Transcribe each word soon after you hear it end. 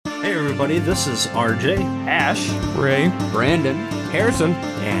everybody. This is RJ, Ash, Ray, Brandon, Harrison,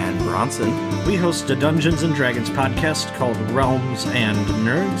 and Bronson. We host a Dungeons & Dragons podcast called Realms and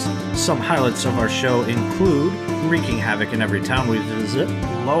Nerds. Some highlights of our show include wreaking havoc in every town we visit,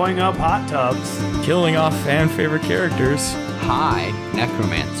 Blowing up hot tubs, killing off fan favorite characters, High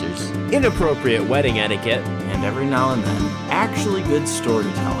necromancers, inappropriate wedding etiquette, and every now and then, actually good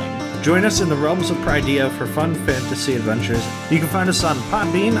storytelling. Join us in the realms of Pridea for fun fantasy adventures. You can find us on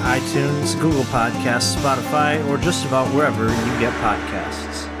Podbean, iTunes, Google Podcasts, Spotify, or just about wherever you get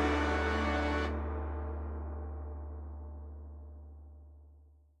podcasts.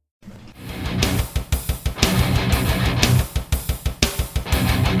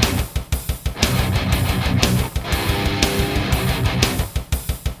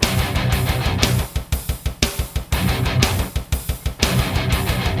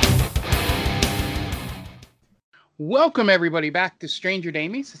 Welcome everybody back to Stranger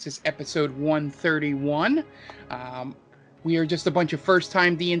Damies. This is episode 131. We are just a bunch of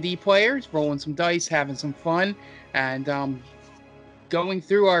first-time D&D players, rolling some dice, having some fun, and going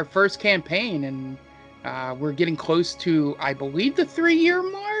through our first campaign. And we're getting close to, I believe, the 3-year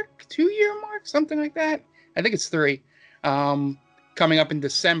mark, 2-year mark, something like that. I think it's 3. Coming up in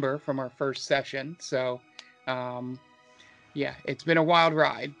December from our first session. So, yeah, it's been a wild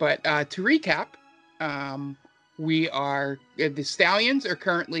ride. But to recap, we are the Stallions are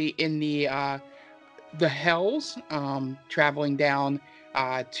currently in the Hells, traveling down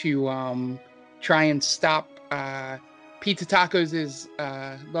to try and stop Pizza Tacos'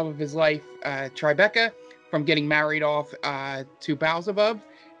 love of his life, Tribeca, from getting married off to Beelzebub,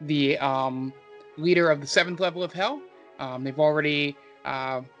 the leader of the 7th level of Hell. They've already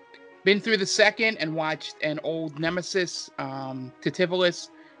been through the 2nd and watched an old nemesis, Titivolus,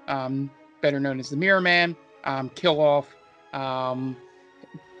 better known as the Mirror Man, kill off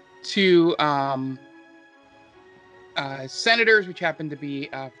 2 senators, which happen to be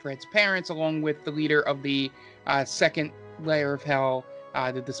Fred's parents, along with the leader of the 2nd layer of Hell,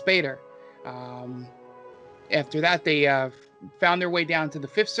 the Despater. After that, they found their way down to the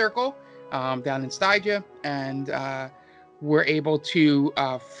 5th circle, down in Stygia, and were able to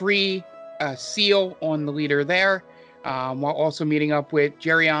free Seal on the leader there, while also meeting up with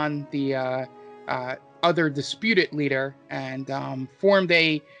Geryon, the other disputed leader, and formed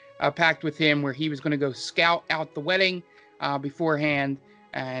a pact with him where he was going to go scout out the wedding beforehand,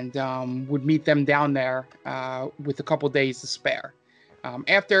 and would meet them down there with a couple days to spare.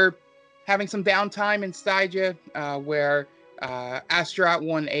 After having some downtime in Stygia, where Astaroth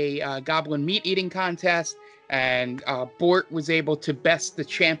won a goblin meat eating contest, and Bort was able to best the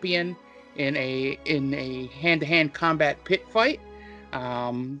champion in a hand-to-hand combat pit fight,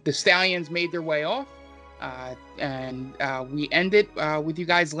 the Stallions made their way off. And we ended with you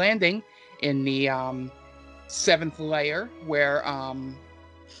guys landing in the 7th layer, where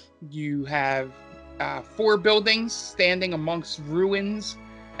you have 4 buildings standing amongst ruins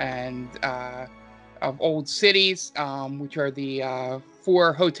and of old cities, which are the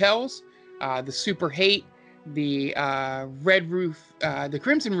 4 hotels, the Super Hate, the Red Roof, the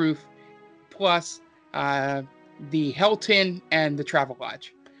Crimson Roof, plus the Helton and the Travel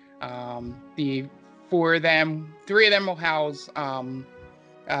Lodge. The 3 of them will house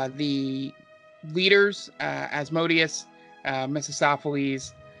the leaders, Asmodeus,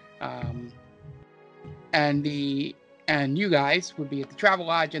 Mephistopheles, and you guys would be at the Travel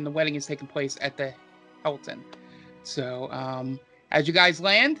Lodge, and the wedding is taking place at the Helton. So as you guys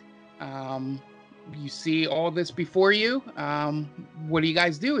land, you see all this before you. What do you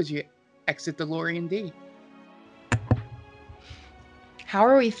guys do as you exit the Lorien D? How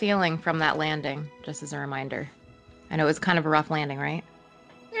are we feeling from that landing, just as a reminder? I know it was kind of a rough landing, right?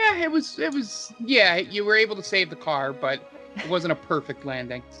 Yeah, it was, yeah, you were able to save the car, but it wasn't a perfect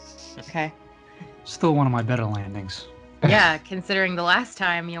landing. Okay. Still one of my better landings. Yeah, considering the last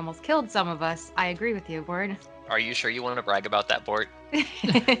time you almost killed some of us, I agree with you, Bort. Are you sure you want to brag about that, Bort?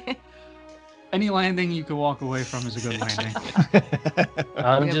 Any landing you could walk away from is a good landing.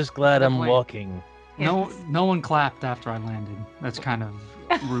 I'm just glad I'm walking. No one clapped after I landed. That's kind of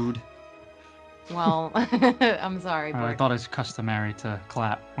rude. Well, I'm sorry, Bort. I thought it's customary to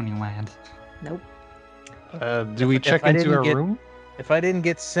clap when you land. Nope. Do we check into our room? If I didn't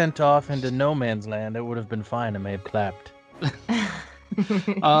get sent off into no man's land, it would have been fine. I may have clapped.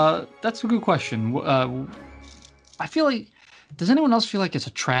 That's a good question. I feel like, does anyone else feel like it's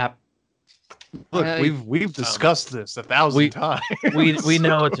a trap? Look, we've discussed this 1,000 times. We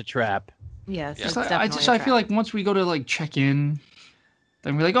know it's a trap. Yes. I feel like once we go to like check in,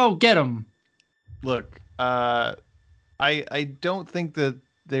 then we're like, oh, get him. Look, I don't think that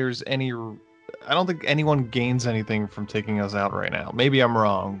there's any. I don't think anyone gains anything from taking us out right now. Maybe I'm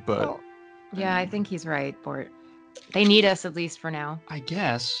wrong, but yeah, I think he's right, Bort. They need us at least for now. I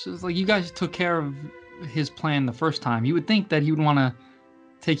guess it's like you guys took care of his plan the first time. You would think that he would want to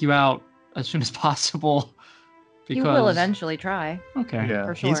take you out as soon as possible. Because... He will eventually try. Okay, yeah,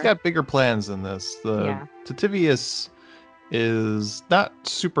 for sure. He's got bigger plans than this. Tativius is not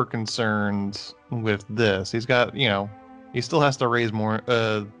super concerned with this. He's got, he still has to raise more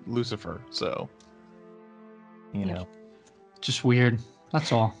Lucifer, so just weird.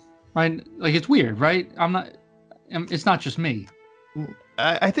 That's all, right? Like it's weird, right? It's not just me.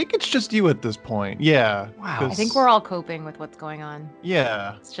 I think it's just you at this point. Yeah. Wow. I think we're all coping with what's going on.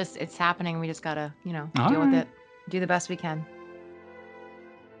 Yeah. It's happening. We just gotta, deal right. with it. Do the best we can.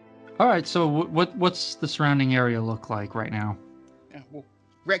 All right. So what's the surrounding area look like right now? Yeah, well,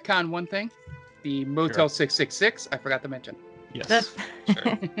 retcon one thing. The Motel 666, I forgot to mention. Yes.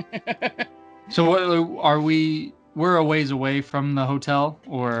 Sure. So what are we? We're a ways away from the hotel,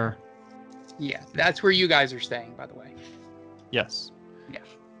 or? Yeah, that's where you guys are staying, by the way. Yes.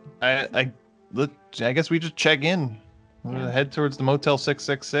 Yeah. I guess we just check in. We're gonna head towards the Motel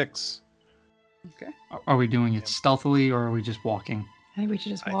 666. Okay. Are we doing it stealthily, or are we just walking? I think we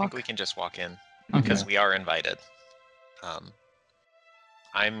should just walk. I think we can just walk in Okay. because we are invited.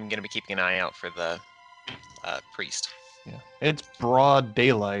 I'm gonna be keeping an eye out for the priest. Yeah. It's broad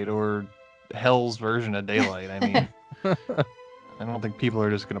daylight, or hell's version of daylight. I mean, I don't think people are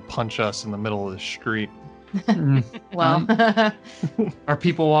just gonna punch us in the middle of the street. Well, Are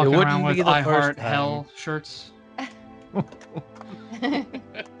people walking wouldn't around with be the I first Heart time. Hell shirts?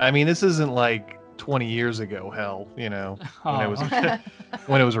 I mean, this isn't like 20 years ago hell, when Oh. it was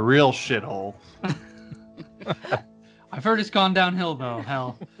when it was a real shithole. I've heard it's gone downhill though.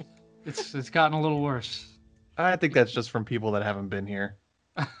 Hell, it's gotten a little worse. I think that's just from people that haven't been here.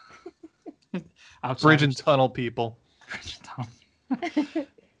 Outsiders. Bridge and tunnel people.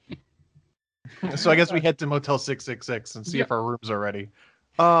 So I guess we head to Motel 666 and see if our rooms are ready.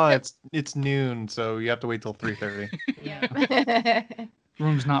 Oh, it's noon, so you have to wait till 3:30. yeah.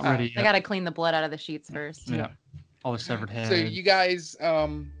 Room's not ready I yet. gotta clean the blood out of the sheets first. Yeah. All the severed head. So you guys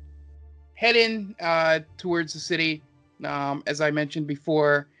head in towards the city. As I mentioned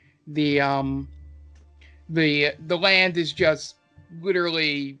before, the land is just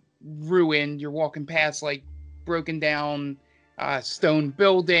literally ruined. You're walking past like broken down stone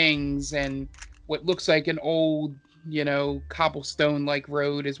buildings and what looks like an old, cobblestone like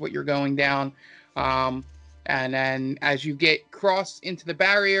road is what you're going down. And then as you get crossed into the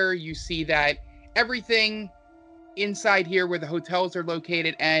barrier, you see that everything inside here where the hotels are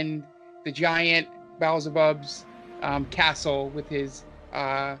located and the giant Beelzebub's castle with his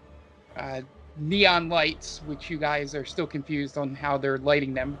neon lights, which you guys are still confused on how they're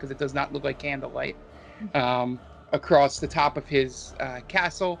lighting them because it does not look like candlelight, across the top of his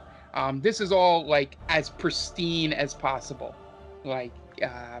castle. This is all like as pristine as possible. Like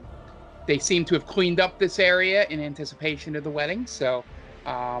they seem to have cleaned up this area in anticipation of the wedding. So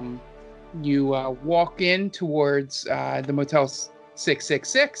you walk in towards the Motel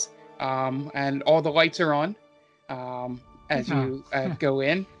 666, and all the lights are on as you go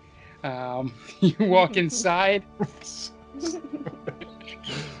in. You walk inside.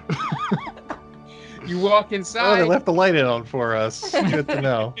 You walk inside. Oh, they left the light on for us. Good to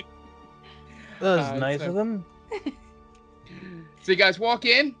know. That was nice of them. So you guys walk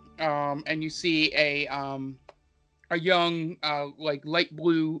in, and you see a young, like light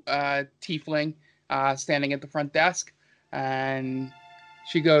blue tiefling standing at the front desk, and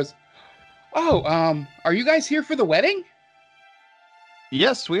she goes, "Oh, are you guys here for the wedding?"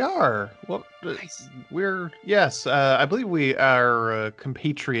 Yes, we are. Well, Nice. Yes. I believe our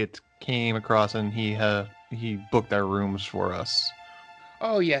compatriot came across and he booked our rooms for us.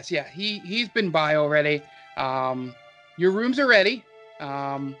 Oh yes, yeah. He's been by already. Your rooms are ready.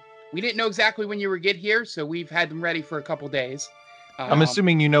 We didn't know exactly when you would get here, so we've had them ready for a couple days. I'm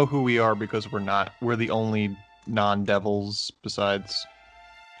assuming you know who we are because we're the only non-devils besides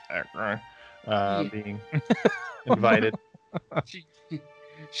being invited.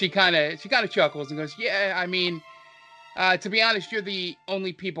 She kind of chuckles and goes, "Yeah, I mean, to be honest, you're the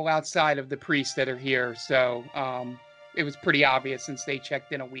only people outside of the priests that are here, so it was pretty obvious since they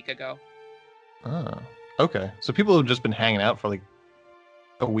checked in a week ago." Oh, okay. So people have just been hanging out for like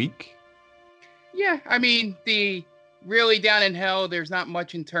a week? Yeah, I mean, really down in hell, there's not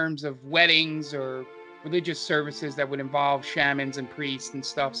much in terms of weddings or religious services that would involve shamans and priests and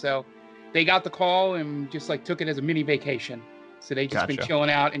stuff, so they got the call and just like took it as a mini vacation. So they just been chilling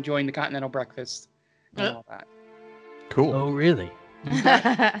out, enjoying the continental breakfast and all that. Cool. Oh, really?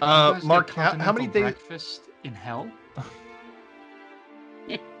 Mark, how many days? Breakfast in hell?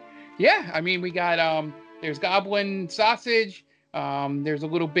 Yeah, I mean, we got there's goblin sausage. There's a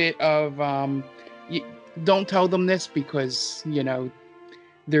little bit of don't tell them this because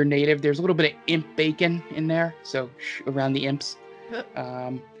they're native. There's a little bit of imp bacon in there, so around the imps.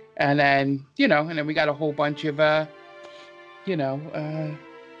 And then we got a whole bunch of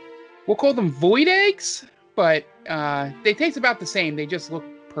we'll call them void eggs, but they taste about the same. They just look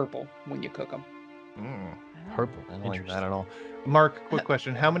purple when you cook them. Purple. I don't like that at all. Mark, quick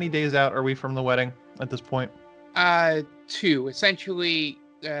question. How many days out are we from the wedding at this point? 2. Essentially,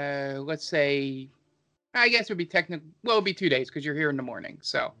 let's say, I guess it would be technically, well, it'd be 2 days because you're here in the morning.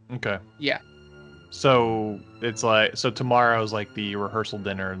 So. Okay. Yeah. So it's like, tomorrow's like the rehearsal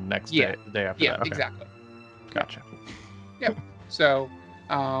dinner, next day, the day after that. Okay. Exactly. Gotcha. Yep. So,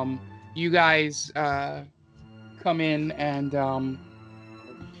 you guys come in and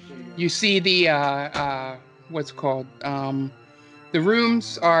you see the what's it called? The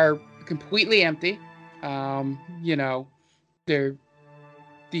rooms are completely empty. The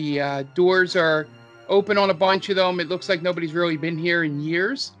doors are open on a bunch of them. It looks like nobody's really been here in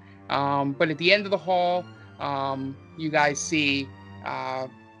years. But at the end of the hall, you guys see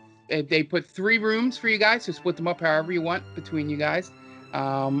they put 3 rooms for you guys, so split them up however you want between you guys.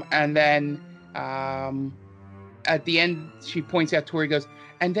 And then at the end, she points out to where he goes,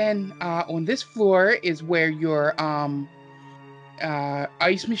 and then on this floor is where your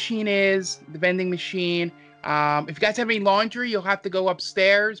ice machine is, the vending machine. If you guys have any laundry, you'll have to go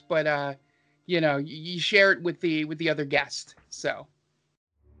upstairs, but you share it with the other guest. So.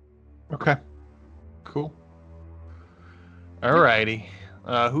 Okay. Cool. Alrighty.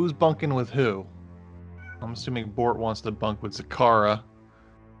 Who's bunking with who? I'm assuming Bort wants to bunk with Zakara.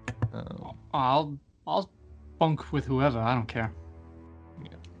 I'll bunk with whoever. I don't care.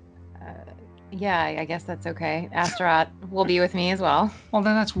 Yeah, I guess that's okay. Astaroth will be with me as well. Well,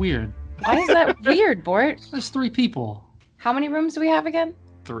 then that's weird. Why is that weird, Bort? There's 3 people. How many rooms do we have again?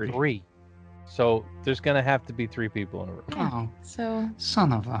 3. So there's gonna have to be 3 people in a room. Oh, so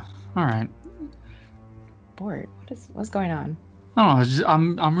son of a. All right. Bort, what's going on? I don't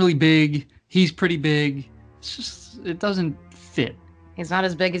know. I'm really big. He's pretty big. It's just it doesn't fit. He's not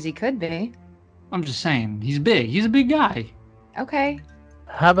as big as he could be. I'm just saying he's big. He's a big guy. Okay.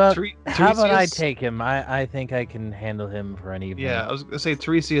 How about I take him? I think I can handle him for an evening. Yeah, I was gonna say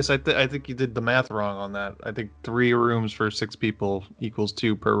Tiresias. I think you did the math wrong on that. I think 3 rooms for 6 people equals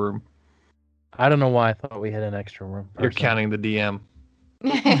 2 per room. I don't know why I thought we had an extra room. You're counting the DM.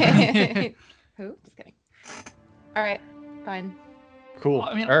 Who? Just kidding. All right, fine. Cool.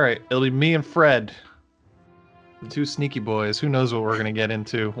 All right, it'll be me and Fred, the 2 sneaky boys. Who knows what we're gonna get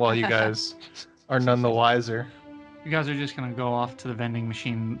into while you guys are none the wiser. You guys are just gonna go off to the vending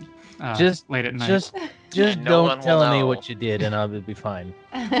machine late at night. Just don't tell me what you did, and I'll be fine.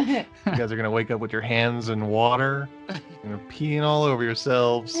 You guys are gonna wake up with your hands in water, and peeing all over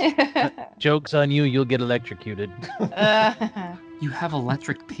yourselves. Joke's on you. You'll get electrocuted. You have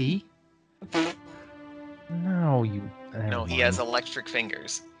electric pee? No, you. No, he has electric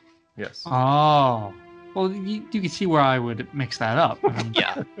fingers. Yes. Oh. Well, you can see where I would mix that up. I mean,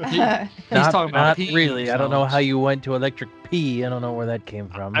 Yeah. He's talking about not really. I don't know how you went to electric pee. I don't know where that came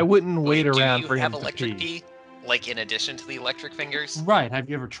from. I wouldn't wait around for him to to electric pee. pee, like in addition to the electric fingers? Right. Have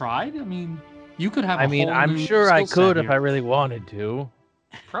you ever tried? I mean, you could have. I'm sure I could if I really wanted to.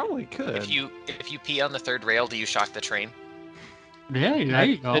 Probably could. If you pee on the 3rd rail, do you shock the train? Yeah, there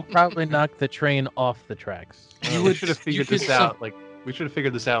you go. It'd probably knock the train off the tracks. We should have figured this out. We should have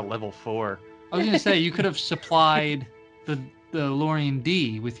figured this out at level 4. I was gonna say you could have supplied the Lorien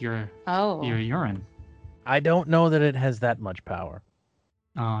D with your urine. I don't know that it has that much power.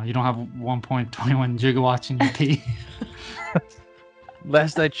 You don't have 1.21 gigawatts in your pee.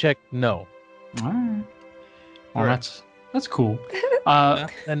 Last I checked, no. All right. Well, that's cool. I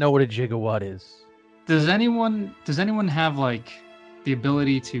know what a gigawatt is. Does anyone have like the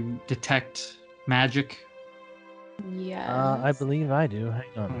ability to detect magic? Yeah. I believe I do. Hang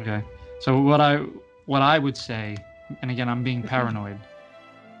on. Okay. So what I would say, and again I'm being paranoid,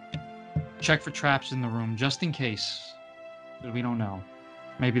 check for traps in the room just in case. We don't know.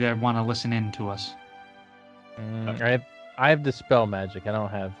 Maybe they want to listen in to us. I have dispel magic. I don't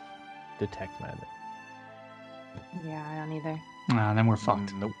have detect magic. Yeah, I don't either. Nah, then we're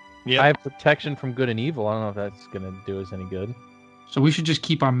fucked. Nope. I have protection from good and evil. I don't know if that's gonna do us any good. So we should just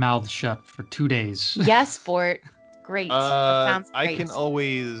keep our mouths shut for 2 days. Yes, Bort. Great. That sounds great. I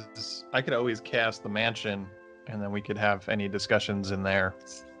could always cast the mansion, and then we could have any discussions in there.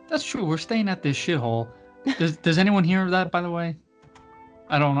 That's true. We're staying at this shithole. Does anyone hear that, by the way?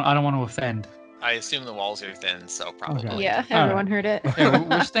 I don't want to offend. I assume the walls are thin, so probably. Okay. Yeah, everyone heard it. Yeah,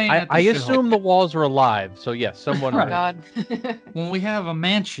 we're staying at the I shithole. assume the walls are alive, so yes, someone. Oh God. When we have a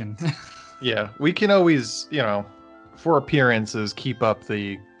mansion. Yeah, we can always, for appearances, keep up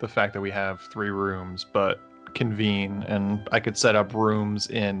the fact that we have 3 rooms, but convene, and I could set up rooms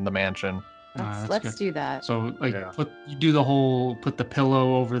in the mansion. Let's do that. So you do the whole put the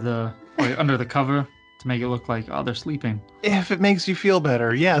pillow over under the cover to make it look like they're sleeping. If it makes you feel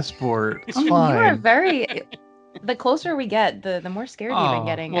better, yes, Bort. It's fine. You are very. The closer we get, the more scared you've been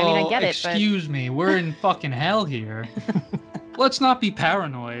getting. Well, I mean, I get it, but excuse me, we're in fucking hell here. Let's not be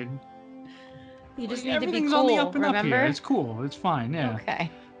paranoid. you just need to be Everything's cool. on the up and up Remember? here. It's cool. It's fine. Yeah. Okay.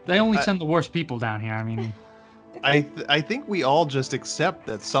 They only send the worst people down here. I mean, I think we all just accept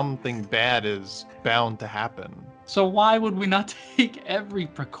that something bad is bound to happen. so why would we not take every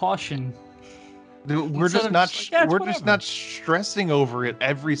precaution? We're Instead just of not just like, yeah, we're it's just not stressing over it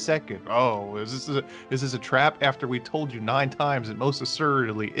every second. Oh, is this a trap? After we told you 9 times, it most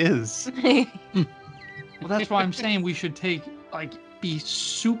assuredly is. Well, that's why I'm saying we should be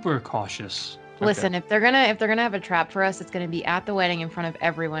super cautious. Listen, if they're gonna have a trap for us, it's gonna be at the wedding in front of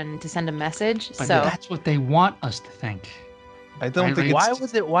everyone to send a message. But so that's what they want us to think. I don't think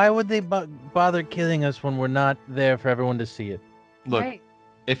it's... Why would they bother killing us when we're not there for everyone to see it? Look, right.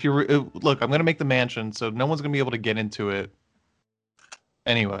 if you're look, I'm gonna make the mansion, so no one's gonna be able to get into it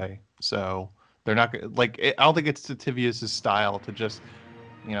anyway. So they're not like. I don't think it's Tivius' style to just,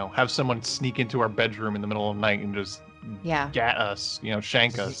 have someone sneak into our bedroom in the middle of the night and just get us,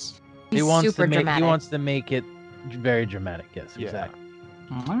 shank us. He's super dramatic. He wants to make it very dramatic. Yes, exactly.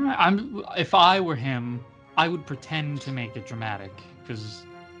 All right. If I were him, I would pretend to make it dramatic because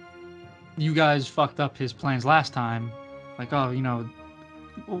you guys fucked up his plans last time. Like,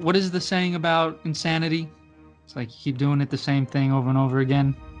 what is the saying about insanity? It's like you keep doing it the same thing over and over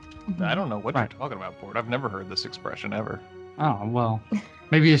again. I don't know what you're talking about, Bort. I've never heard this expression ever. Oh, well,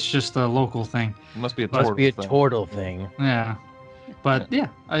 maybe it's just a local thing. It must be a turtle thing. Yeah. But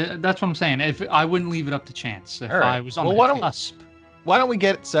that's what I'm saying. If I wouldn't leave it up to chance. If I was on the cusp. Why don't we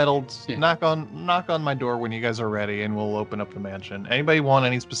get it settled? Yeah. Knock on my door when you guys are ready, and we'll open up the mansion. Anybody want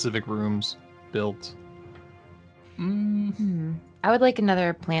any specific rooms built? I would like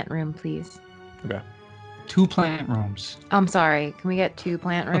another plant room, please. Okay. 2 plant rooms. I'm sorry. Can we get 2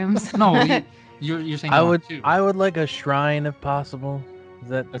 plant rooms? No, you're saying I would like a shrine if possible.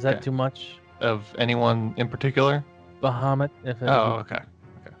 Is that too much? Of anyone in particular? Bahamut. Okay.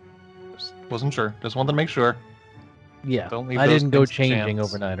 Just wasn't sure. Just wanted to make sure. Yeah. Don't leave I those didn't go things to changing chance.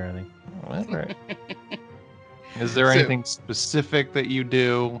 Overnight or anything. All right. Is there anything specific that you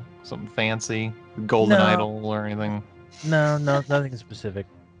do? Something fancy? Golden idol or anything? No, nothing specific.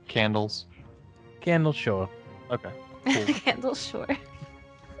 Candles? Candles, sure. Okay. Cool. Candles, sure.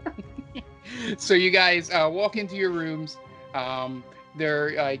 So you guys walk into your rooms.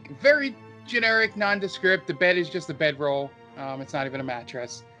 They're like very generic, nondescript. The bed is just a bedroll. It's not even a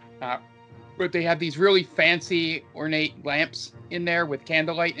mattress. But they have these really fancy, ornate lamps in there with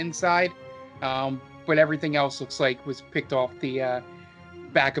candlelight inside. But everything else looks like was picked off the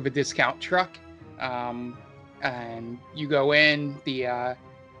back of a discount truck. And you go in. The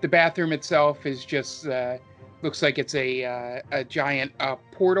bathroom itself is just looks like it's a giant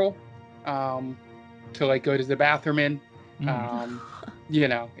portal to go to the bathroom in.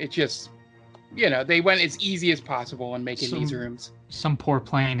 It's just, they went as easy as possible in making these rooms. Some poor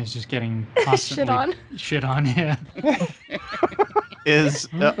plane is just getting constantly shit on. Yeah.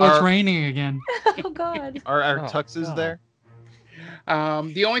 It's raining again. Oh God. Are tuxes there?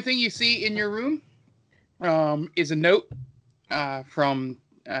 The only thing you see in your room is a note from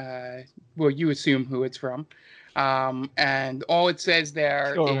you assume who it's from. And all it says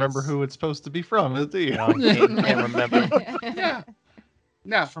there don't remember who it's supposed to be from, do you? No, can't remember. Yeah.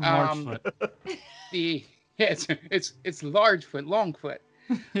 No. From Largefoot. It's Largefoot, Longfoot.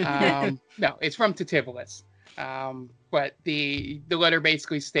 No, it's from Tativolis. But the letter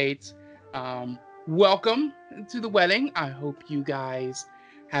basically states, welcome to the wedding. I hope you guys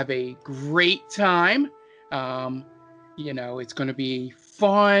have a great time. It's going to be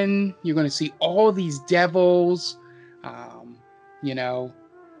fun. You're going to see all these devils, for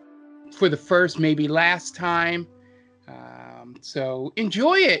the first, maybe last time. So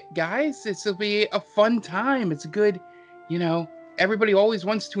enjoy it, guys. This will be a fun time. It's a good, everybody always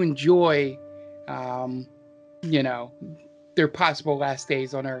wants to enjoy, their possible last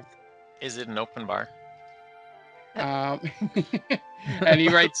days on Earth. Is it an open bar? And he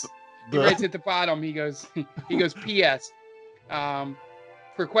writes at the bottom, he goes, P.S.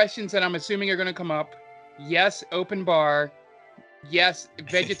 For questions that I'm assuming are going to come up, yes, open bar, Yes.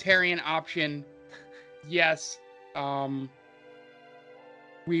 Vegetarian option. Yes.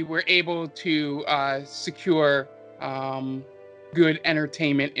 We were able to secure good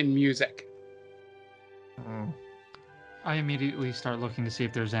entertainment and music. I immediately start looking to see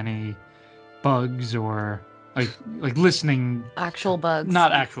if there's any bugs or like listening. Actual bugs.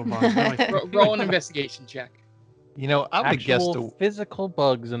 Not actual bugs. But like, Roll an investigation check. You know, I would have guessed physical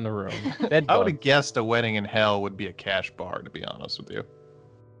bugs in the room. I would have guessed a wedding in hell would be a cash bar, to be honest with you.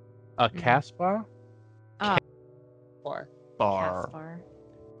 A cash bar? Bar.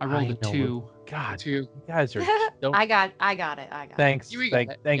 I rolled a 2. God, 2. you guys are. I got it. Thanks. You got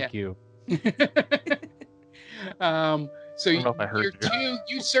it, Thank you. So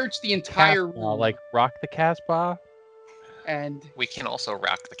you search the entire room. Like rock the Casbah? And we can also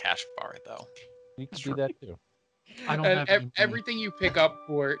rock the cash bar, though. You can do that too. I don't have everything you pick up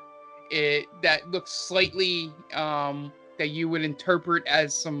for it that looks slightly that you would interpret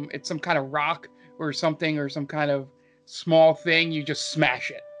as some kind of rock or something or some kind of small thing. You just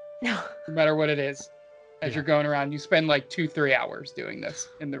smash it, no matter what it is. As you're going around, you spend like 2-3 hours doing this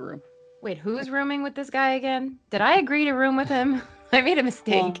in the room. Wait, who's rooming with this guy again? Did I agree to room with him? I made a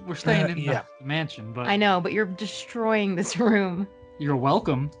mistake. Well, we're staying in the mansion, but I know, but you're destroying this room. You're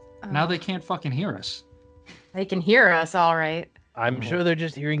welcome. Now they can't fucking hear us. They can hear us, all right. I'm sure they're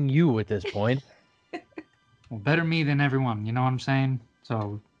just hearing you at this point. Well, better me than everyone. You know what I'm saying?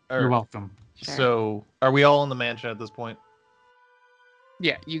 So you're welcome. Sure. So are we all in the mansion at this point?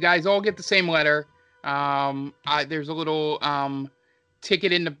 Yeah, you guys all get the same letter. There's a little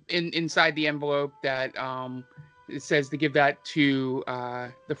ticket inside the envelope that it says to give that to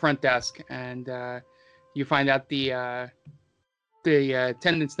the front desk, and you find out the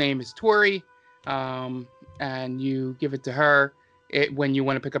attendant's name is Tori, and you give it to her when you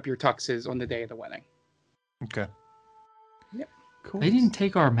want to pick up your tuxes on the day of the wedding. Okay. Yep. Cool. They didn't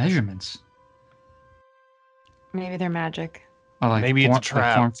take our measurements. Maybe they're magic. Or like maybe it's a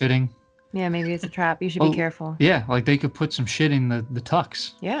trap. Form fitting. Yeah, maybe it's a trap. You should be careful. Yeah, like they could put some shit in the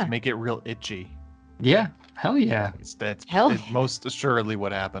tux. Yeah. To make it real itchy. Yeah. Hell yeah. That's Hell. Most assuredly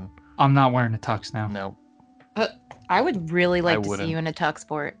what happened. I'm not wearing a tux now. No. I would really like to see you in a tux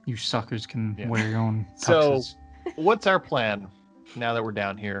sport. You suckers can wear your own tuxes. So, what's our plan now that we're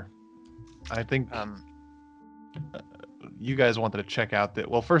down here? I think you guys wanted to check out that.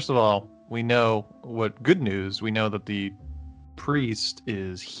 Well, first of all, we know good news. We know that the priest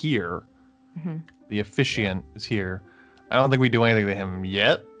is here. Mm-hmm. The officiant is here. I don't think we do anything to him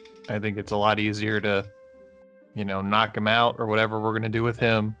yet. I think it's a lot easier to, knock him out or whatever we're going to do with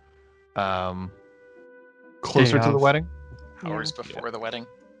him. Closer to the wedding. Hours before the wedding.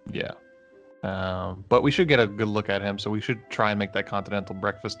 Yeah. But we should get a good look at him, so we should try and make that continental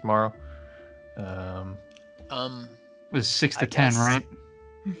breakfast tomorrow. It was 6 to 10, right?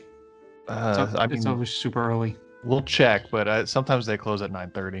 It's always super early. We'll check, but sometimes they close at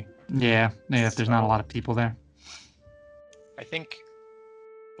 9:30. Yeah, if there's not a lot of people there. I think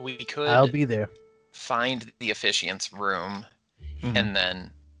we could. I'll be there. Find the officiant's room, and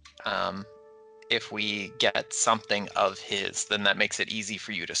then, if we get something of his, then that makes it easy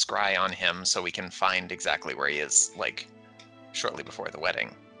for you to scry on him, so we can find exactly where he is, like shortly before the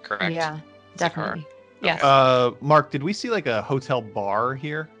wedding. Correct? Yeah, definitely. Yes. Mark, did we see like a hotel bar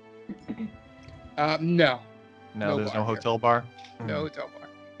here? No. No, there's no hotel bar. No hotel bar.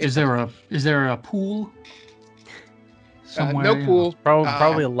 Is there a pool? Somewhere, no pool.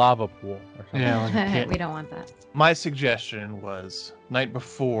 Probably a lava pool. Or something. Yeah, we don't want that. My suggestion was night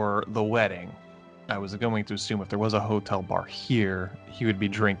before the wedding. I was going to assume if there was a hotel bar here, he would be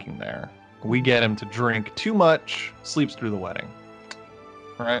drinking there. We get him to drink too much, sleeps through the wedding.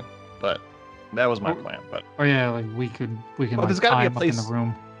 Right? But that was my plan. But like we can there's gotta be a place in the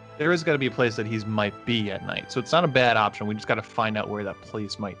room. There is got to be a place that he might be at night. So it's not a bad option. We just got to find out where that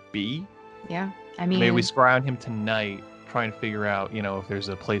place might be. Yeah. I mean, maybe we scry on him tonight, trying to figure out, if there's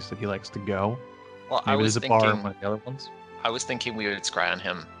a place that he likes to go. Well, maybe there's a bar in one of the other ones. I was thinking we would scry on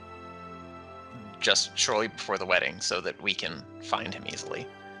him just shortly before the wedding so that we can find him easily.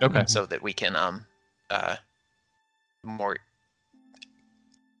 Okay. So that we can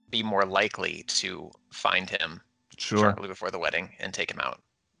be more likely to find him shortly before the wedding and take him out.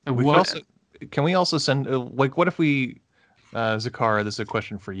 Can we also send what if we Zakara, this is a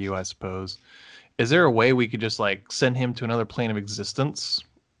question for you, I suppose. Is there a way we could just send him to another plane of existence?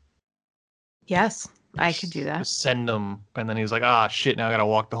 Yes, I could do that. Just send him, and then he's like, shit, now I gotta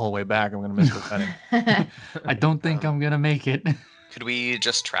walk the whole way back. I'm gonna miss the wedding. I don't think I'm gonna make it. Could we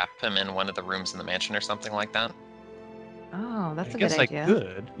just trap him in one of the rooms in the mansion or something like that? Oh, that's a good idea. I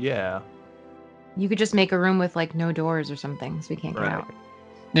could, yeah. You could just make a room with like no doors or something, so we can't get out.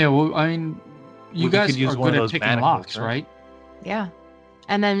 Yeah, well, I mean, you guys are good at picking locks, right? Yeah.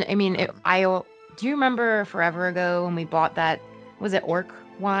 And then, I mean, do you remember forever ago when we bought that, was it orc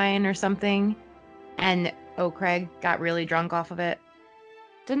wine or something? And Craig got really drunk off of it?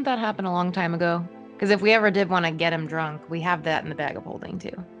 Didn't that happen a long time ago? Because if we ever did want to get him drunk, we have that in the bag of holding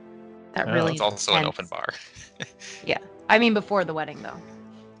too. That really. It's also an open bar. Yeah. I mean, before the wedding, though.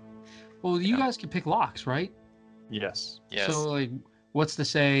 Well, you guys can pick locks, right? Yes. So, like, what's to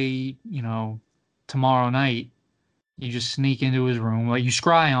say, tomorrow night, you just sneak into his room, like, you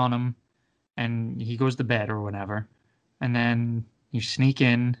scry on him, and he goes to bed or whatever, and then you sneak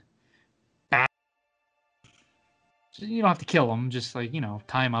in. So you don't have to kill him, just, like,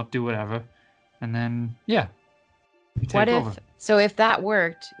 tie him up, do whatever, and then, yeah. What if, so if that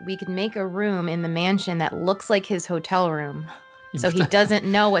worked, we could make a room in the mansion that looks like his hotel room. So he doesn't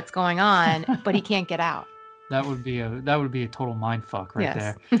know what's going on, but he can't get out. That would be a total mind fuck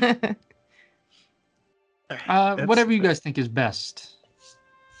right there. Whatever you guys think is best.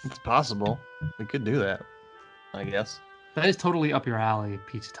 It's possible. We could do that, I guess. That is totally up your alley,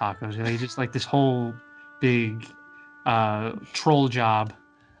 pizza tacos. Just like this whole big troll job.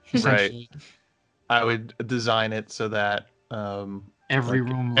 Right. I would design it so that every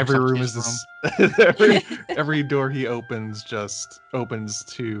room is this. every door he opens just opens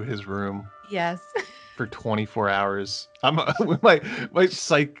to his room. Yes. For 24 hours. We might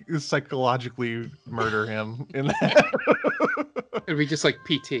psychologically murder him in that. It'd be just like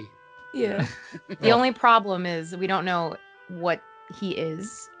PT. Yeah. The only problem is we don't know what he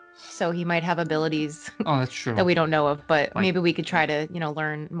is, so he might have abilities. Oh, that's true. That we don't know of, but maybe we could try to,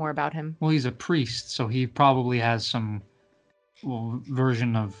 learn more about him. Well, he's a priest, so he probably has some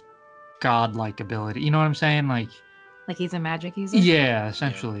version of god-like ability. You know what I'm saying? Like he's a magic user? Yeah,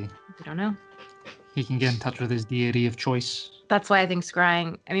 essentially. We don't know. He can get in touch with his deity of choice. That's why I think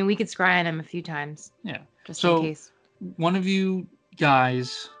scrying. I mean, we could scry on him a few times. Yeah. Just in case. One of you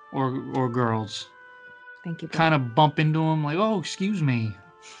guys or girls. Thank you. Kind of bump into him like, "Oh, excuse me,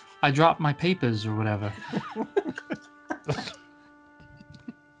 I dropped my papers" or whatever.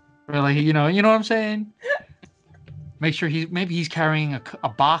 Or like, you know what I'm saying? Make sure maybe he's carrying a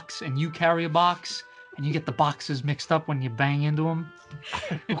box and you carry a box and you get the boxes mixed up when you bang into him.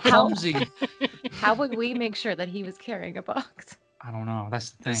 Clumsy. How would we make sure that he was carrying a box? I don't know.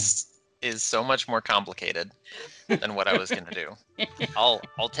 That's the thing. This is so much more complicated than what I was gonna do.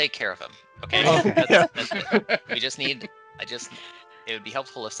 I'll take care of him. Okay. That's it. It would be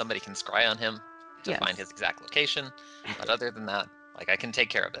helpful if somebody can scry on him to find his exact location. But other than that, I can take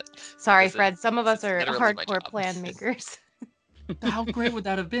care of it. Sorry, Fred. Some of us are hardcore plan makers. How great would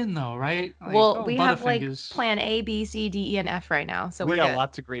that have been, though, right? Well, we have plan A, B, C, D, E, and F right now, so we got good.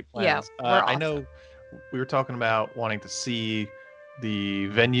 Lots of great plans. Yeah, awesome. I know we were talking about wanting to see the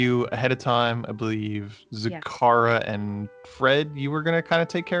venue ahead of time. I believe Zakara and Fred, you were gonna kind of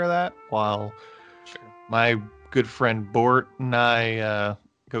take care of that, while my good friend Bort and I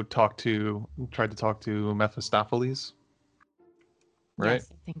tried to talk to Mephistopheles. Right?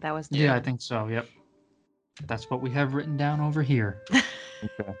 Yes, I think that was. Yeah, I think so. Yep. That's what we have written down over here.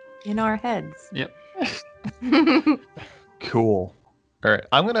 Okay. In our heads. Yep. Cool. All right.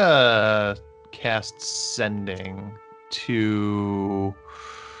 I'm going to cast Sending to...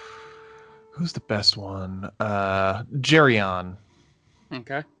 Who's the best one? Geryon.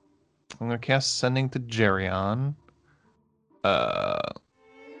 Okay. I'm going to cast Sending to Geryon.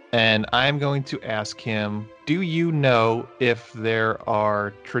 And I'm going to ask him, do you know if there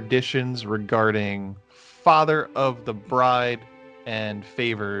are traditions regarding father of the bride and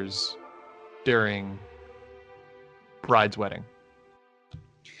favors during bride's wedding?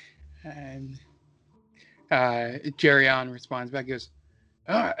 And Geryon responds back, goes,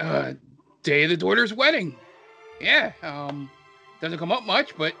 day of the daughter's wedding. Yeah, doesn't come up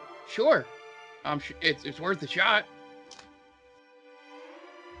much, but sure. It's worth a shot.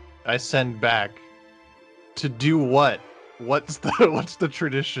 I send back, to do what? What's the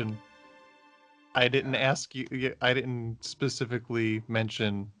tradition? I didn't ask you. I didn't specifically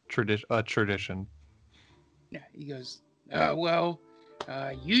mention tradition. Yeah, he goes,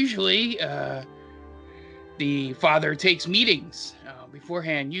 usually the father takes meetings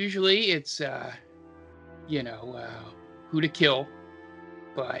beforehand. Usually it's who to kill,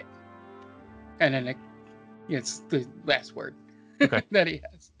 but and then it's the last word that he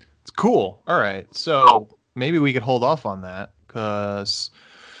has. It's cool. All right, so maybe we could hold off on that because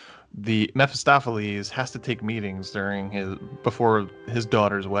the Mephistopheles has to take meetings before his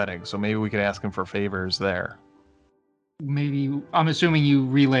daughter's wedding. So maybe we could ask him for favors there. Maybe I'm assuming you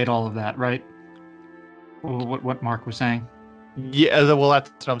relayed all of that, right? What Mark was saying. Yeah, well, that's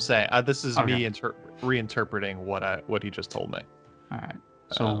what I'm saying. This is Okay. me reinterpreting what he just told me. All right.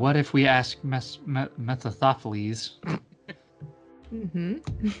 So what if we ask Mephistopheles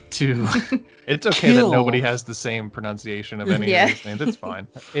to? It's okay that nobody has the same pronunciation of any of these names. It's fine.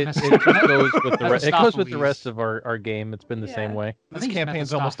 It goes with the it goes with the rest of our game. It's been the same way. This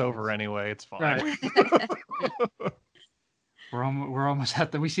campaign's almost over anyway. It's fine. Right. We're almost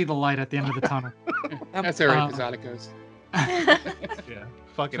at we see the light at the end of the tunnel. That's all right, Exoticos. Yeah.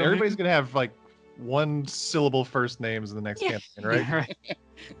 Fuck it. Everybody's gonna have like one syllable first names in the next campaign, right? Yeah, right.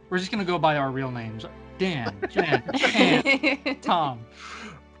 We're just gonna go by our real names: Dan, Jen, Ann, Tom.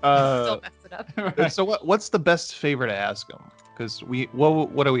 Still mess it up. So what's the best favor to ask him? Because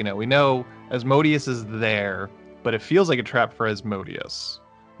what do we know? We know Asmodeus is there, but it feels like a trap for Asmodeus.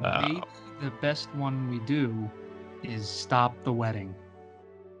 Maybe the best one we do is stop the wedding.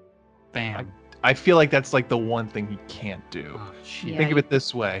 Bam. I feel like that's like the one thing he can't do. Oh, shit. Think of it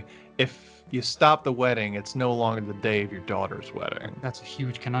this way: if you stop the wedding, it's no longer the day of your daughter's wedding. That's a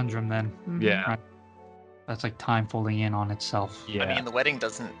huge conundrum then. Mm-hmm. Yeah. Right. That's like time folding in on itself. Yeah. I mean, the wedding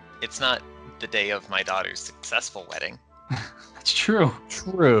doesn't. It's not the day of my daughter's successful wedding. That's true.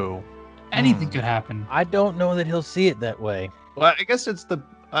 True. Anything could happen. I don't know that he'll see it that way. Well, I guess it's the.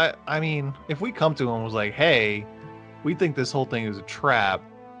 I mean, if we come to him and was like, "Hey, we think this whole thing is a trap,"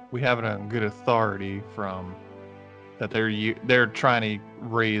 we have it on good authority from that they're trying to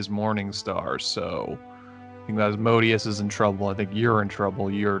raise Morning Stars. So I think that Asmodeus is in trouble. I think you're in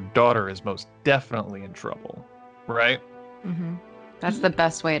trouble. Your daughter is most definitely in trouble, right? Mm-hmm. That's the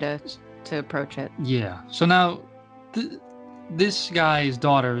best way to approach it. Yeah. So now, this guy's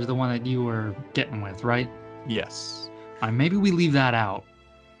daughter is the one that you were getting with, right? Yes. Maybe we leave that out.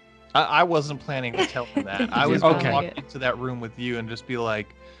 I wasn't planning to tell him that. I was going to walk into that room with you and just be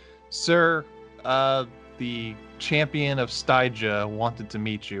like, "Sir, the champion of Stygia wanted to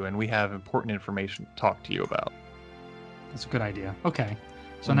meet you, and we have important information to talk to you about." That's a good idea. Okay.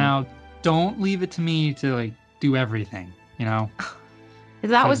 So now, don't leave it to me to like do everything. You know.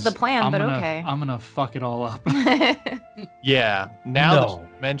 That was the plan, but okay. I'm gonna fuck it all up. Yeah. Now that you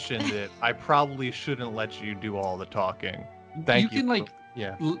mentioned it, I probably shouldn't let you do all the talking. Thank you. You can like.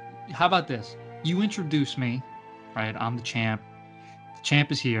 Yeah. How about this? You introduce me, right? I'm the champ. The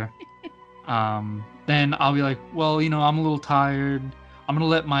champ is here. Then I'll be like, well, I'm a little tired. I'm gonna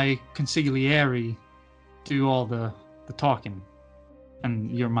let my consigliere do all the talking,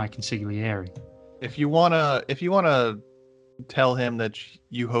 and you're my consigliere. If you wanna tell him that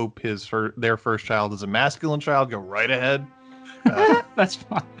you hope their first child is a masculine child, go right ahead. That's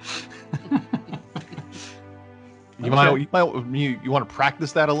fine. You want to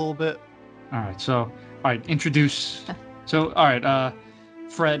practice that a little bit? All right, introduce. So, all right,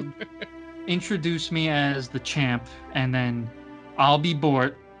 Fred, introduce me as the champ, and then I'll be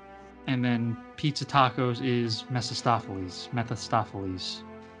Bort, and then Pizza Tacos is Mephistopheles.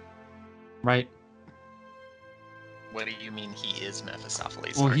 Right? What do you mean he is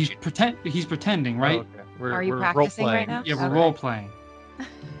Mephistopheles? Well, he's pretending, right? Oh, okay. Are you practicing right now? Yeah, we're role playing.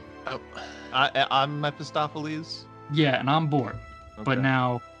 Oh, I'm Mephistopheles. Yeah, and I'm Bort. Okay. But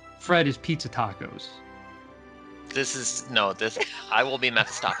now Fred is Pizza Tacos. I will be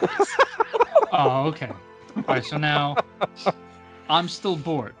Mephistopheles. Oh, okay. All right, so now I'm still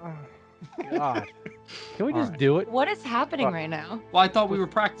Bort. God. Can we just do it? What is happening right now? Well, I thought we were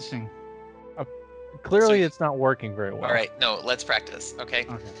practicing. Clearly, it's not working very well. All right, no, let's practice, okay?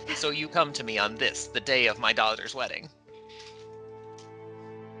 Okay. So you come to me on the day of my daughter's wedding.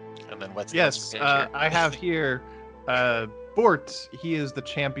 And then what's Yes, I have here Bort. He is the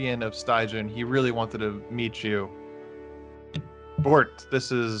champion of Stygia, and he really wanted to meet you. Bort,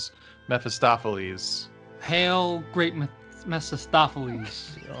 this is Mephistopheles. Hail, great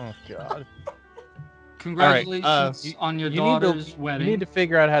Mephistopheles. Oh, God. Congratulations on your daughter's wedding. You need to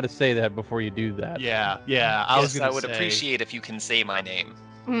figure out how to say that before you do that. Yeah. I would appreciate if you can say my name.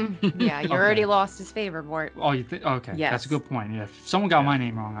 Yeah, you already lost his favor, Bort. Oh, you think? Okay, yes. That's a good point. Yeah, if someone got my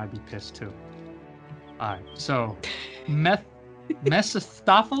name wrong, I'd be pissed too. All right, so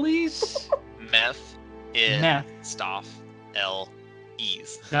Mephistopheles. Meth in Meth. Stoff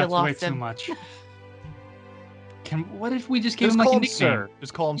L-E's. That's way too much. What if we just gave him like a nickname? Sir.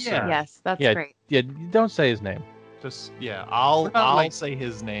 Just call him Sir. Yes, that's great. Yeah, don't say his name. I'll say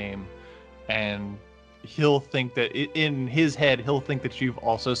his name, and he'll think that in his head he'll think that you've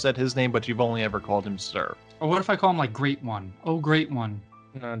also said his name, but you've only ever called him Sir. Or what if I call him like Great One? Oh, Great One.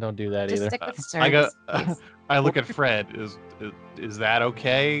 No, don't do that Just either. stick with Sir. I look at Fred. Is that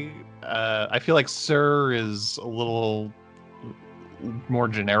okay? I feel like Sir is a little more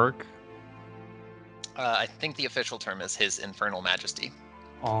generic. I think the official term is His Infernal Majesty.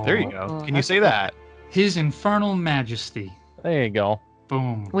 Oh, There you go. Can you say that? His Infernal Majesty. There you go.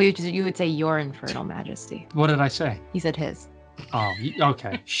 Boom. Well, you would say your infernal majesty. What did I say? He said his. Oh,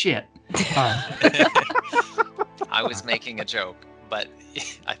 okay. Shit. All right. I was making a joke, but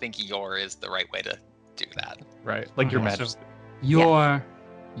I think your is the right way to do that. Right, like Your Okay, so Majesty. Your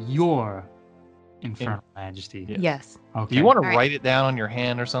Infernal Majesty. Yeah. Yes. Okay. Do you want to Alright. write it down on your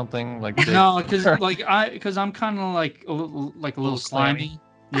hand or something? Like No, because I'm kind of like a little slimy.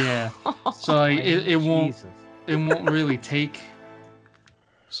 Yeah. So like, it won't Jesus. it won't really take.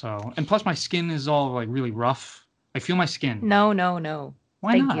 So, and plus my skin is all like really rough. I feel my skin. No.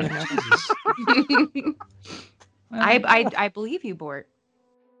 Why Thank not? you, no. Jesus. Well, I believe you, Bort.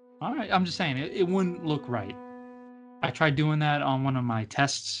 all right. I'm just saying it wouldn't look right. I tried doing that on one of my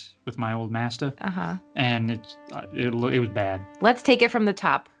tests with my old master, Uh-huh. and it was bad. Let's take it from the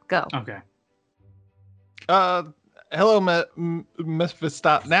top. Go. Okay. Hello,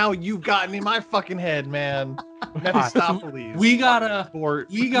 Mephistopheles. Now you've gotten in my fucking head, man. Mephistopheles. We gotta Bort.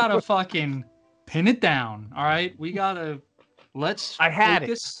 fucking pin it down. All right. Let's. I had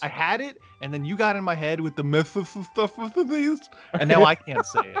focus. it. I had it, and then you got in my head with the Mephistopheles, and now I can't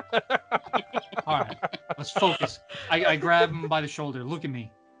say it. All right. Let's focus. I grab him by the shoulder. Look at me.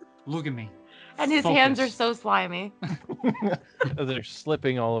 And his hands are Focus. so slimy. They're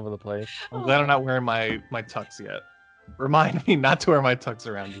slipping all over the place. I'm glad I'm not wearing my tux yet. Remind me not to wear my tux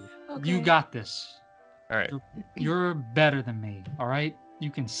around you. You Okay. got this. All right. You're better than me. All right. You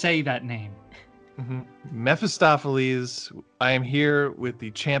can say that name. Mhm. Mephistopheles, I am here with the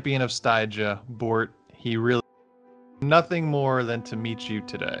champion of Stygia, Bort. He really nothing more than to meet you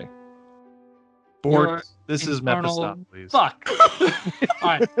today. Bort, You're this is infernal- Mephistopheles. Fuck. All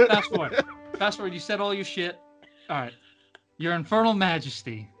right. Fast forward. Fast forward. You said all your shit. All right. Your Infernal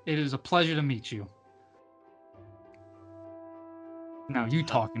Majesty. It is a pleasure to meet you. Now you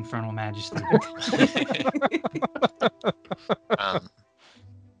talk, Infernal Majesty.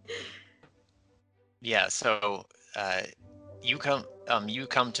 Yeah, so you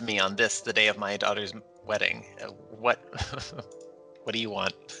come to me on this, the day of my daughter's wedding. What what do you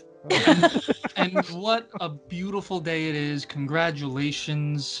want? And what a beautiful day it is.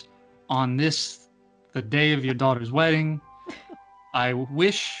 Congratulations on this, the day of your daughter's wedding. I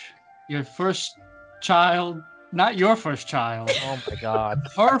wish your first child, not your first child, Oh my god.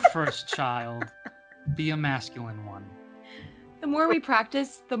 her first child, be a masculine one. The more we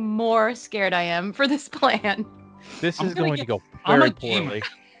practice, the more scared I am for this plan. This I'm is gonna going get- to go I'm very a gamer. poorly.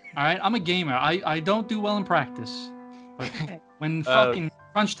 All right, I'm a gamer. I don't do well in practice. But when Uh, fucking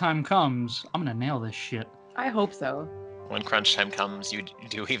crunch time comes, I'm gonna nail this shit. I hope so. When crunch time comes, you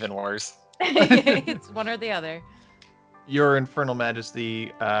do even worse. It's one or the other. Your Infernal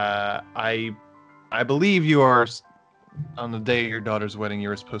Majesty, I believe you are on the day of your daughter's wedding.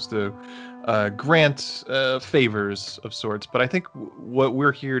 You're supposed to grant favors of sorts, but I think what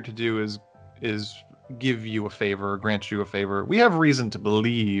we're here to do is give you a favor, or grant you a favor. We have reason to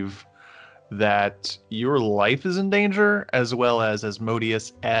believe that your life is in danger, as well as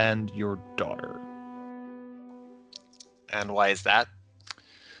Asmodeus and your daughter. And why is that?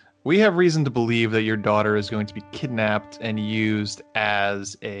 We have reason to believe that your daughter is going to be kidnapped and used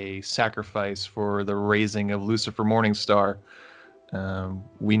as a sacrifice for the raising of Lucifer Morningstar.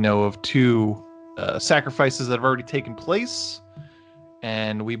 We know of two sacrifices that have already taken place,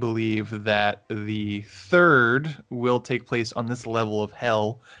 and we believe that the third will take place on this level of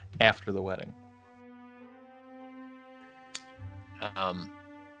hell after the wedding.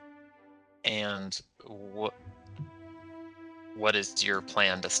 And what is your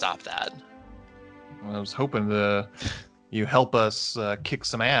plan to stop that? I was hoping you help us kick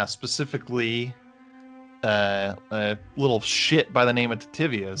some ass, specifically a little shit by the name of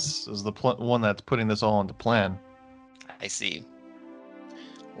Titivius is the one that's putting this all into plan. I see.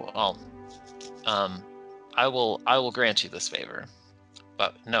 Well, I will grant you this favor,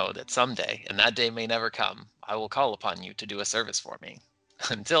 but know that someday, and that day may never come, I will call upon you to do a service for me.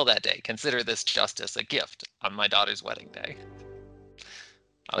 Until that day, consider this justice a gift on my daughter's wedding day.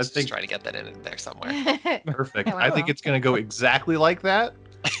 I was just trying to get that in there somewhere. Perfect. Yeah, I think well. it's going to go exactly like that.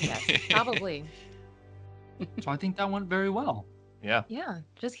 Yes, probably. So I think that went very well. Yeah. Yeah,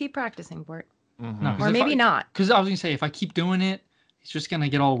 just keep practicing, Bort. Mhm. No. 'Cause Or if maybe not. Because I was gonna say if I keep doing it, it's just gonna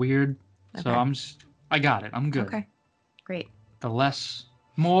get all weird. So Okay. I got it. I'm good. Okay, great. The less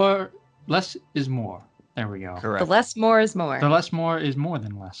is more. There we go. Correct. The less more is more. The less more is more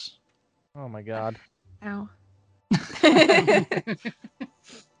than less. Oh my god. Ow.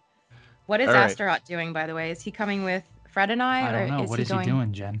 What is All right. Astaroth doing, by the way? Is he coming with Fred and I or don't know. is What he is going... he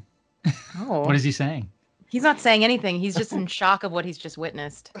doing, Jen? Oh. What is he saying? He's not saying anything. He's just in shock of what he's just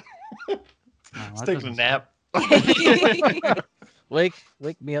witnessed. He's taking a nap. Wake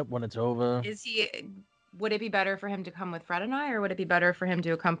me up when it's over. Would it be better for him to come with Fred and I, or would it be better for him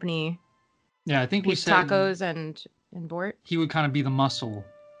to accompany Yeah, I think we said Tacos and Bort? he would kind of be the muscle,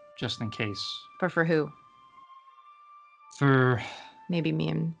 just in case. But for who? For maybe me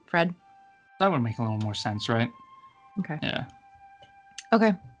and Fred. That would make a little more sense, right? Okay. Yeah.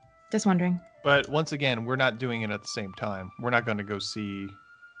 Okay. Just wondering. But once again, we're not doing it at the same time. We're not going to go see.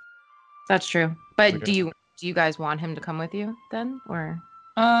 That's true. But do you guys want him to come with you then, or?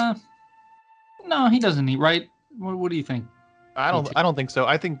 No, he doesn't need. Right? What do you think? I don't think so.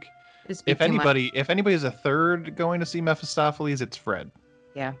 I think if anybody's a third going to see Mephistopheles, it's Fred.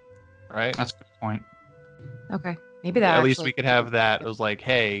 Yeah. Right. That's a good point. Okay. Maybe that. At least we could have that. It was like,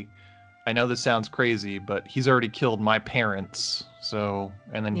 hey, I know this sounds crazy, but he's already killed my parents. So,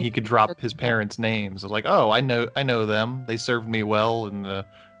 and then he could drop his parents' names. Like, oh, I know them. They served me well in the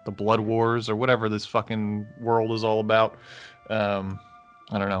Blood Wars or whatever this fucking world is all about.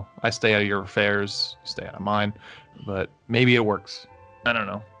 I don't know. I stay out of your affairs. You stay out of mine. But maybe it works. I don't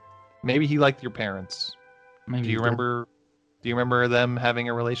know. Maybe he liked your parents. Maybe. Do you remember them having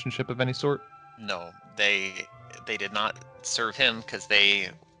a relationship of any sort? No, they did not serve him because they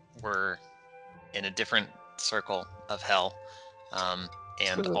were in a different circle of hell.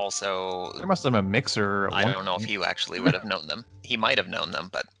 And also, there must have been a mixer. I don't know if he actually would have known them. He might have known them,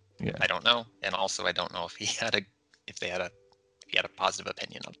 but yeah. I don't know. And also, I don't know if he had a positive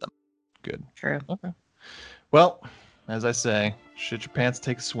opinion of them. Good. True. Okay. Well, as I say, shit your pants,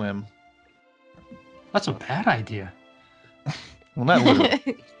 take a swim. That's a bad idea. Well, not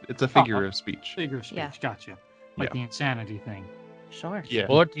literally. It's a figure of speech. Figure of speech. Yeah. Gotcha. Like the insanity thing. Sure. Yeah.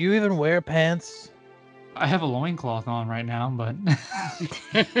 Or do you even wear pants? I have a loincloth on right now, but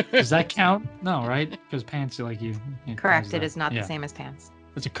does that count? No, right? Because pants are like you. Correct. It is not the same as pants.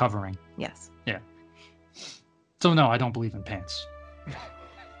 It's a covering. Yes. Yeah. So no, I don't believe in pants.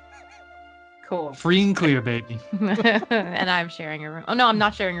 Cool. Free and clear, baby. And I'm sharing a room. Oh no, I'm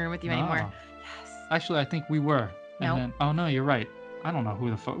not sharing a room with you anymore. Yes. Actually, I think we were. No. Then, oh no, you're right. I don't know who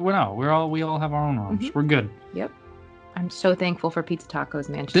the fuck. Well, no, we all have our own rooms. Mm-hmm. We're good. Yep. I'm so thankful for Pizza Tacos,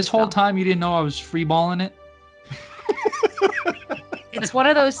 man. This whole time you didn't know I was freeballing it? It's one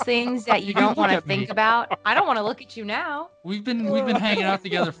of those things that you don't want to think about. I don't want to look at you now. We've been hanging out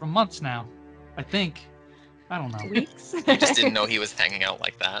together for months now. I think. I don't know. Weeks. You just didn't know he was hanging out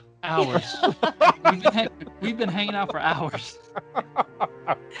like that. Hours. We've been hanging out for hours.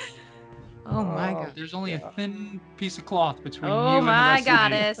 Oh my god. There's only a thin piece of cloth between you Oh and the my rest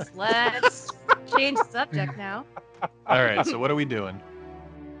goddess. of me. Let's change the subject now. All right. So what are we doing?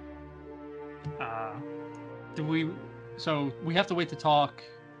 So we have to wait to talk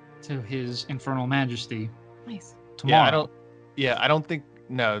to His Infernal Majesty. Nice. Tomorrow. I don't think.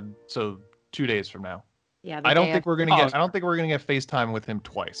 No. So 2 days from now. Yeah. I don't think we're gonna get. I don't think we're gonna get FaceTime with him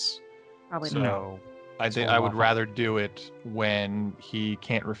twice. Probably so not. I think I would rather do it when he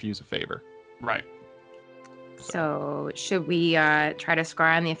can't refuse a favor. Right. So should we try to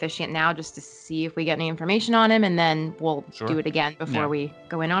scry on the officiant now just to see if we get any information on him, and then we'll do it again before we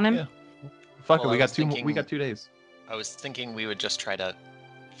go in on him? Yeah. Fuck it. We got 2 days. I was thinking we would just try to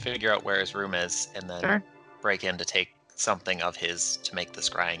figure out where his room is and then break in to take something of his to make the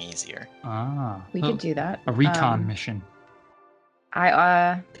scrying easier. Ah. We could do that. A recon mission.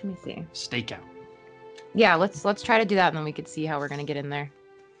 Let me see. Stakeout. Yeah, let's try to do that, and then we could see how we're gonna get in there.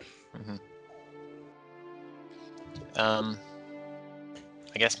 Mm-hmm. I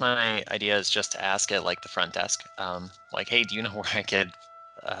guess my idea is just to ask at like the front desk, like, hey, do you know where I could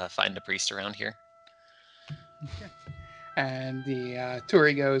find a priest around here? And the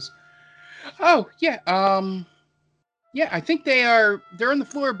Tory goes, oh yeah, yeah, I think they're on the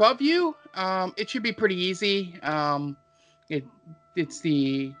floor above you. It should be pretty easy. It's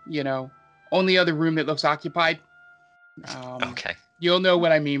the only other room that looks occupied. Okay. You'll know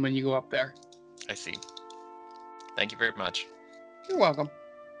what I mean when you go up there. I see. Thank you very much. You're welcome.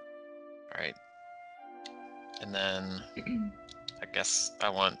 All right. And then I guess I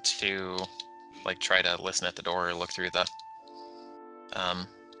want to try to listen at the door or look through the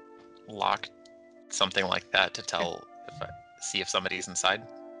lock, something like that, to see if somebody's inside.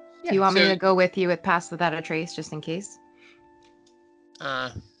 Yeah, do you want me to go with you with Pass Without a Trace just in case?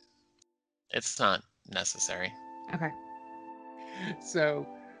 It's not necessary. Okay. So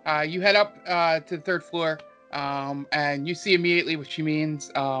you head up to the third floor, and you see immediately what she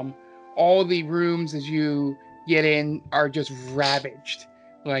means. All the rooms as you get in are just ravaged.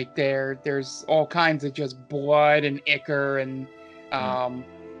 Like there's all kinds of just blood and ichor and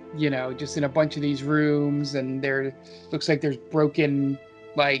just in a bunch of these rooms, and there looks like there's broken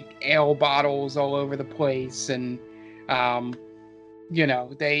like ale bottles all over the place, and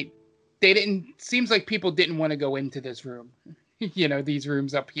they didn't. Seems like people didn't want to go into this room, these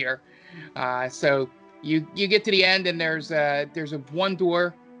rooms up here. So you get to the end, and there's a one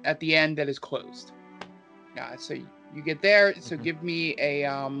door at the end that is closed. So you get there. So give me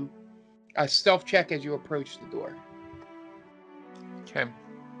a stealth check as you approach the door. Okay.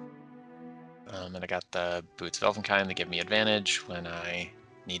 And I got the Boots of Elvenkind to give me advantage when I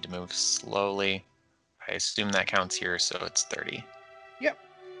need to move slowly. I assume that counts here, so it's 30. Yep.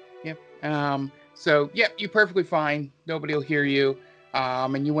 So, you're perfectly fine. Nobody will hear you.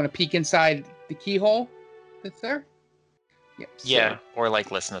 And you want to peek inside the keyhole that's there? Yep. Yeah, or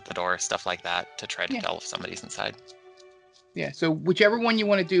like listen at the door, stuff like that, to try to tell if somebody's inside. Yeah, so whichever one you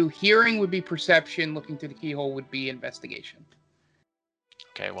want to do, hearing would be perception, looking through the keyhole would be investigation.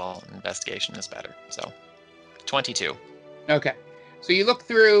 Okay, well, investigation is better, so 22. Okay, so you look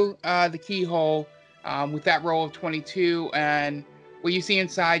through the keyhole with that roll of 22, and what you see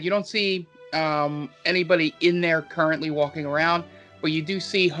inside, you don't see anybody in there currently walking around, but you do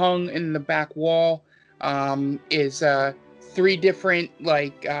see hung in the back wall is 3 different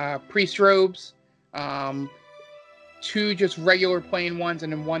priest robes, 2 just regular plain ones,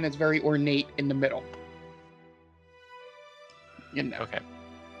 and then 1 that's very ornate in the middle. Okay.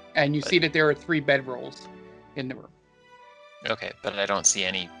 And you see that there are 3 bedrolls in the room. Okay, but I don't see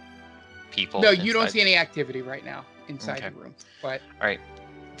any people. No, you don't see any activity right now inside the room. But all right,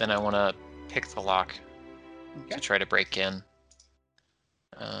 then I want to pick the lock to try to break in,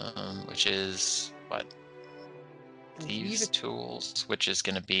 which is what? Thieves' tools, which is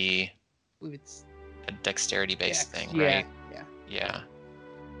going to be a dexterity-based thing, right? Yeah.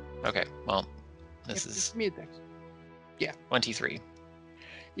 Okay, well, this is 23.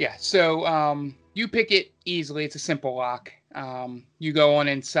 Yeah, so you pick it easily. It's a simple lock. You go on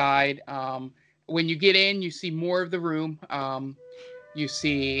inside. When you get in, you see more of the room. You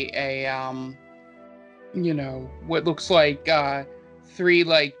see a, what looks like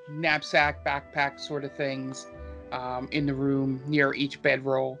 3 knapsack, backpack sort of things in the room near each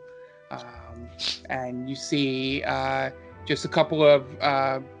bedroll. And you see just a couple of,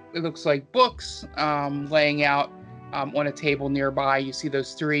 it looks like books laying out on a table nearby. You see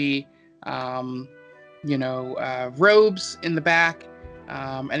those 3, robes in the back,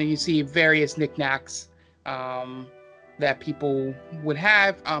 and then you see various knickknacks that people would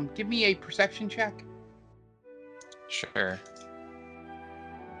have. Give me a perception check. Sure.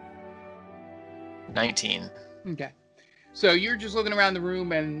 19. Okay. So you're just looking around the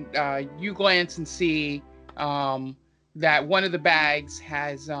room, and you glance and see that one of the bags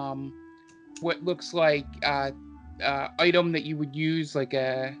has what looks like item that you would use, like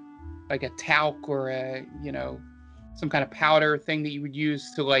a talc or a some kind of powder thing that you would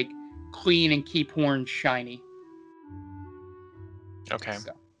use to clean and keep horns shiny. Okay.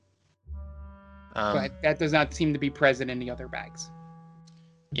 So. But that does not seem to be present in the other bags.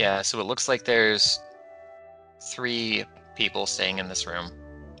 Yeah, so it looks like there's 3 people staying in this room,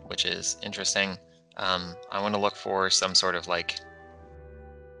 which is interesting. I want to look for some sort of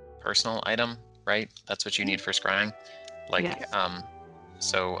personal item, right? That's what you need for scrying. Yes.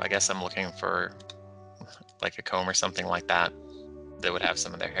 So I guess I'm looking for a comb or something like that would have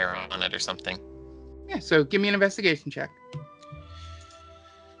some of their hair on it or something. Yeah, so give me an investigation check.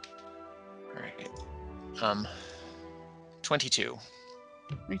 All right. 22.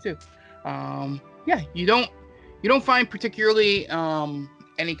 Me too. Yeah, you don't find particularly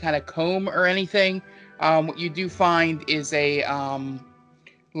any kind of comb or anything. What you do find is a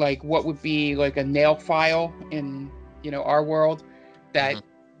what would be a nail file in our world that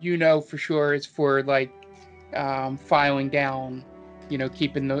for sure is for filing down,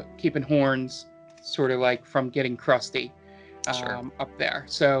 keeping horns sort of from getting crusty up there.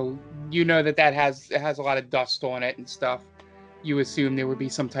 So that has a lot of dust on it and stuff. You assume there would be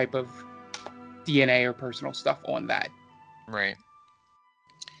some type of DNA or personal stuff on that. Right.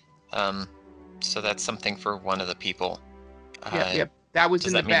 So that's something for one of the people. Yep. That was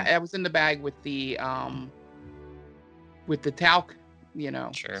in the bag. That was in the bag with the talc.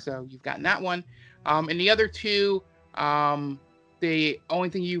 Sure. So you've gotten that one. And the other 2, the only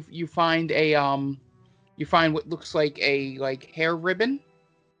thing you find you find what looks like a hair ribbon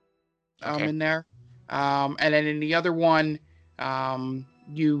in there. And then in the other one,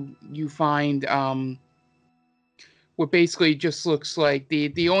 you find what basically just looks like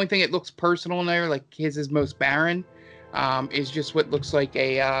the only thing that looks personal in there, his is most barren, is just what looks like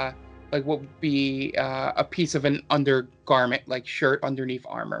a like what would be a piece of an undergarment, like shirt underneath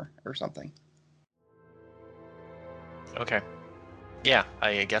armor or something. Okay. Yeah,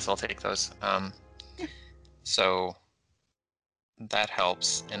 I guess I'll take those. So that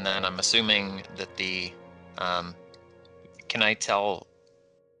helps, and then I'm assuming that the can I tell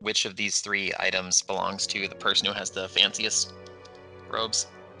which of these 3 items belongs to the person who has the fanciest robes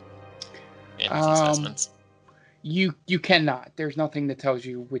in these specimens? You cannot. There's nothing that tells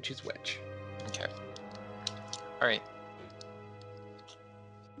you which is which. Okay. All right.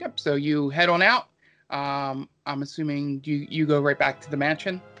 Yep. So you head on out. I'm assuming you go right back to the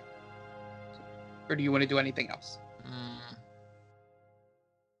mansion, or do you want to do anything else?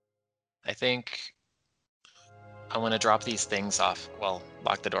 I think I want to drop these things off. Well,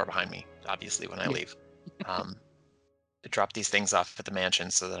 lock the door behind me, obviously, when I leave. Drop these things off at the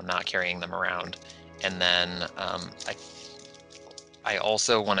mansion so that I'm not carrying them around. And then I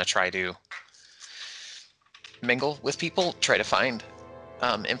also want to try to mingle with people, try to find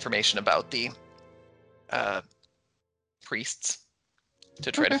information about the priests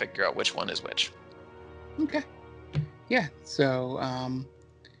to try to figure out which one is which. Okay. Yeah. So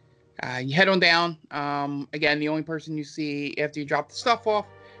you head on down. Again, the only person you see after you drop the stuff off,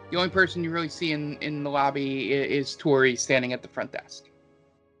 the only person you really see in the lobby is Tori standing at the front desk.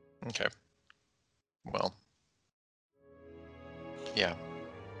 Okay. Well. Yeah.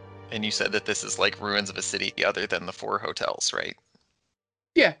 And you said that this is like ruins of a city other than the 4 hotels, right?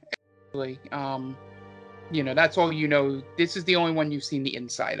 Yeah. Actually, that's all you know. This is the only one you've seen the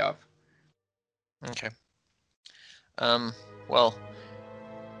inside of. Okay. Well,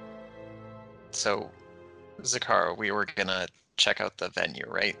 so Zakara, we were gonna check out the venue,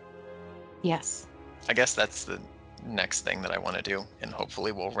 right? Yes. I guess that's the next thing that I want to do, and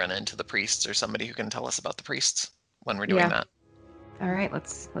hopefully we'll run into the priests or somebody who can tell us about the priests when we're doing that. All right,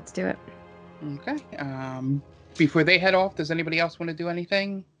 let's do it. Okay. Before they head off, does anybody else want to do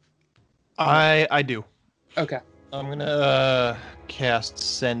anything? I do. Okay. I'm gonna cast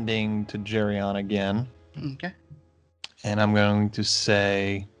Sending to Geryon again. Okay. And I'm going to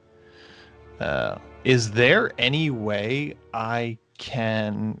say, is there any way I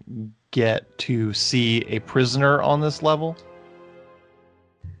can get to see a prisoner on this level?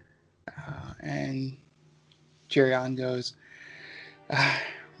 And Geryon goes,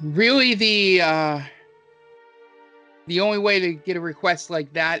 really the only way to get a request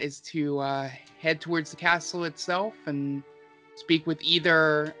like that is to head towards the castle itself and speak with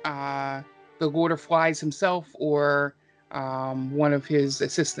either the Lord of Flies himself or one of his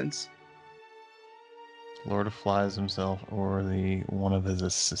assistants. Lord of Flies himself or one of his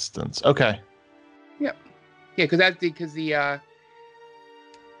assistants. Okay. Yep. Yeah, because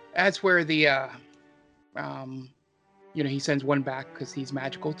that's where the he sends one back because he's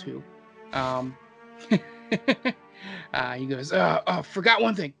magical too. He goes, forgot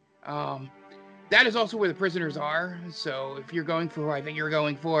one thing. That is also where the prisoners are. So if you're going for who I think you're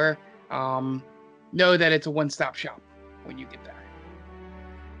going for, know that it's a one-stop shop when you get there.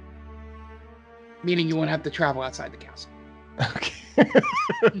 Meaning you won't have to travel outside the castle.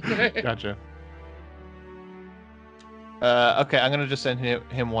 Okay. Gotcha. Okay, I'm gonna just send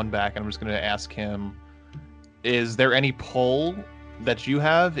him one back, and I'm just gonna ask him, is there any pull that you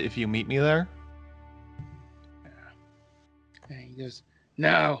have if you meet me there? And he goes,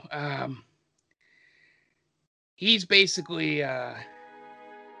 no. He's basically, I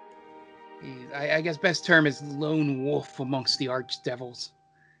guess best term is lone wolf amongst the archdevils.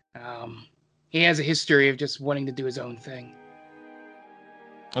 He has a history of just wanting to do his own thing.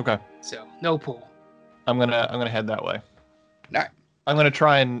 Okay. So no pull. I'm gonna head that way. All right. I'm gonna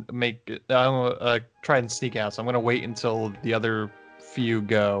try and try and sneak out. So I'm gonna wait until the other few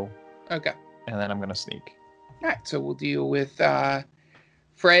go. Okay. And then I'm gonna sneak. All right. So we'll deal with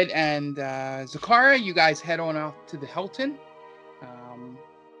Fred and Zakara. You guys head on off to the Hilton.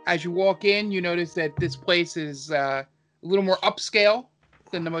 As you walk in, you notice that this place is a little more upscale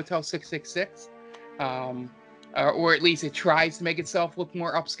than the Motel 666, or at least it tries to make itself look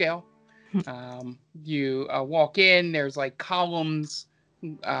more upscale. You walk in, there's like columns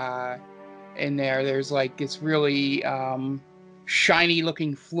in there. There's like this really shiny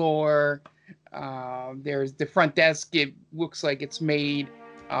looking floor. There's the front desk. It looks like it's made,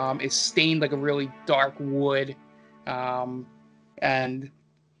 is stained like a really dark wood. And,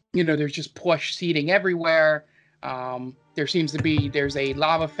 there's just plush seating everywhere. There's a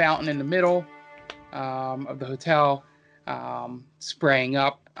lava fountain in the middle of the hotel, spraying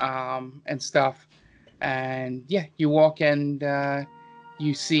up and stuff. And yeah, you walk and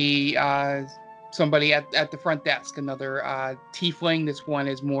you see somebody at the front desk, another tiefling. This one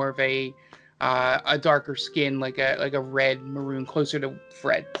is more of a darker skin, like a red maroon, closer to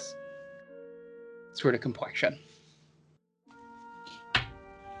Fred's sort of complexion.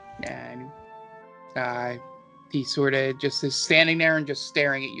 And he sort of just is standing there and just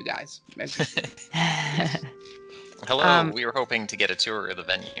staring at you guys. Hello, we were hoping to get a tour of the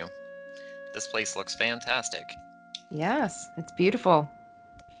venue. This place looks fantastic. Yes, it's beautiful.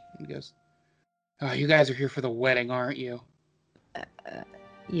 He goes, "Oh, you guys are here for the wedding, aren't you?"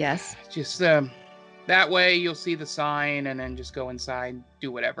 Yes. Just that way you'll see the sign and then just go inside,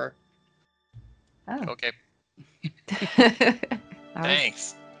 do whatever. Oh. Okay.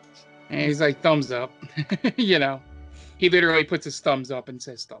 Thanks. And he's like, thumbs up. You know, he literally puts his thumbs up and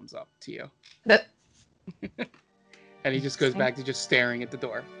says thumbs up to you. And he just goes back to just staring at the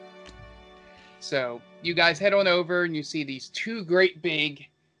door. So you guys head on over and you see these two great big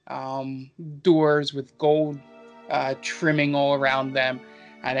doors with gold trimming all around them.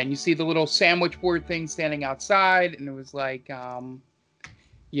 And then you see the little sandwich board thing standing outside. And it was like,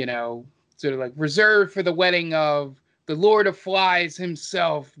 you know, sort of like reserved for the wedding of the Lord of Flies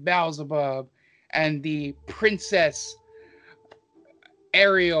himself, Beelzebub, and the Princess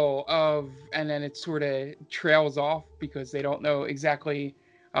Ariel of, and then it sort of trails off because they don't know exactly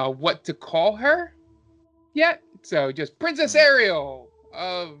what to call her yet. So just Princess Ariel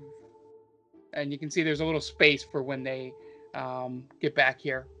of, and you can see there's a little space for when they get back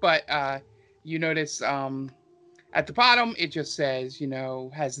here. But you notice at the bottom, it just says, you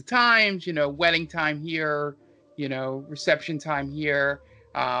know, has the times, you know, wedding time here, you know, reception time here,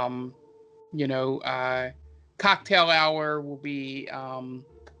 you know, cocktail hour will be,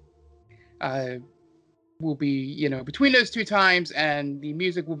 you know, between those two times, and the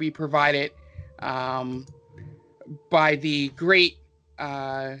music will be provided by the great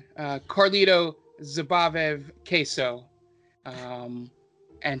Carlito Zabavev Queso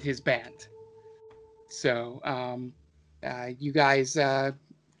and his band. So you guys have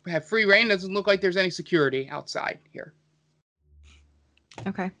free reign. Doesn't look like there's any security outside here.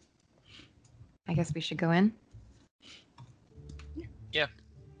 Okay. I guess we should go in. Yeah.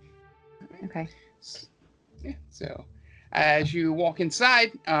 Okay. Yeah. So as you walk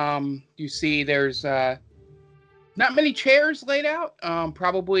inside, you see there's not many chairs laid out,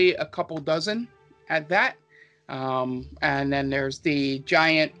 probably a couple dozen at that. And then there's the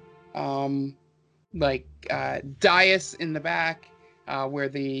giant dais in the back where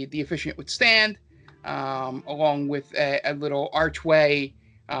the officiant would stand, along with a little archway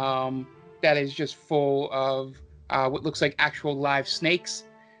that is just full of what looks like actual live snakes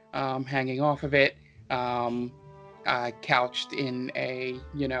hanging off of it, couched in a,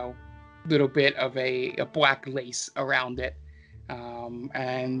 you know, little bit of a black lace around it.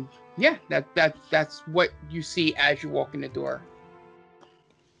 And yeah, that's what you see as you walk in the door.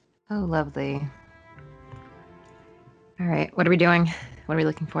 Oh, lovely. All right, what are we doing? What are we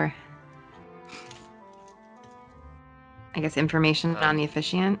looking for? I guess information on the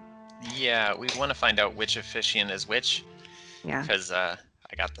officiant. Yeah, we want to find out which officiant is which. Yeah. Because I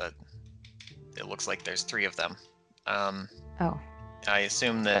got the. It looks like there's 3 of them. Oh. I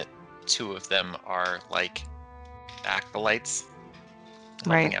assume that 2 of them are like acolytes,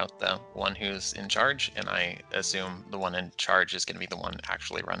 helping out the one who's in charge, and I assume the one in charge is going to be the one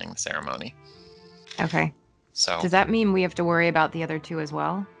actually running the ceremony. Okay. So. Does that mean we have to worry about the other 2 as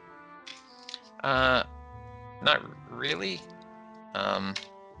well? Not really.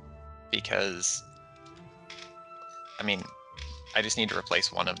 Because, I mean, I just need to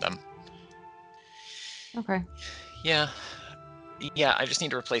replace one of them. Okay. Yeah, I just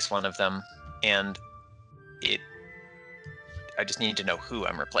need to replace one of them, and I just need to know who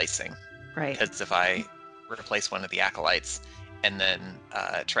I'm replacing. Right. Because if I replace one of the acolytes and then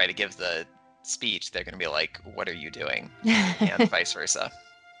try to give the speech, they're going to be like, what are you doing? And vice versa.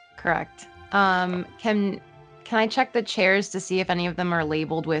 Correct. Can I check the chairs to see if any of them are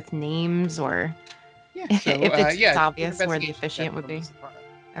labeled with names, or if it's obvious where the officiant would be?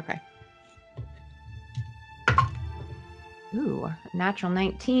 Okay. Ooh, natural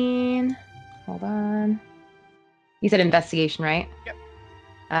 19. Hold on. You said investigation, right?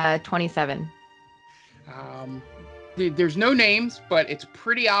 Yep. 27. There's no names, but it's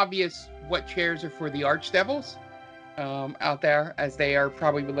pretty obvious what chairs are for the Archdevils out there, as they are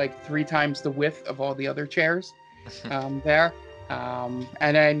probably like 3 times the width of all the other chairs there. And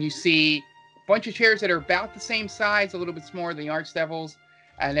then you see a bunch of chairs that are about the same size, a little bit smaller than the Archdevils.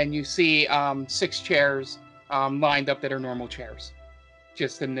 And then you see 6 chairs lined up that are normal chairs,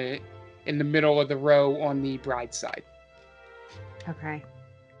 just in the middle of the row on the bride's side. Okay.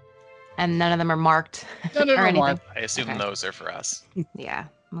 And none of them are marked. None of or them are anything. marked. I assume Okay. those are for us. Yeah,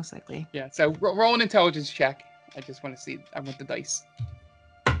 most likely. Yeah. So roll an intelligence check. I just want to see. I want the dice.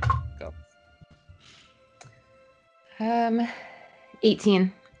 Go.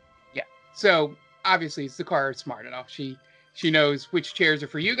 18. So obviously, Zakara is smart enough. She knows which chairs are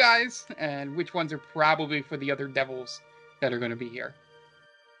for you guys and which ones are probably for the other devils that are going to be here.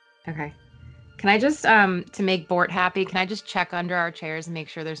 Okay. Can I just, to make Bort happy, can I just check under our chairs and make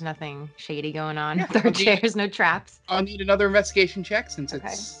sure there's nothing shady going on with our chairs, no traps? I'll need another investigation check since Okay.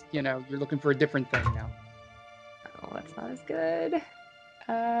 it's, you're looking for a different thing now. Oh, that's not as good.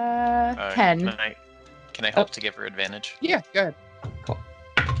 10. Can I help to give her advantage? Yeah, go ahead. Cool.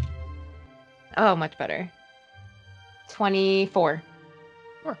 Oh, much better. 24.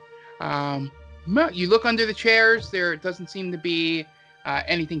 Sure. You look under the chairs. There doesn't seem to be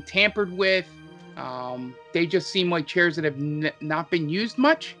anything tampered with. They just seem like chairs that have not been used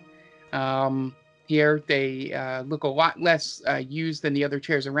much. Here, they look a lot less used than the other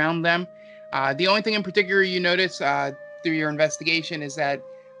chairs around them. The only thing in particular you notice through your investigation is that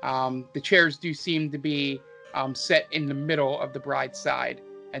the chairs do seem to be set in the middle of the bride's side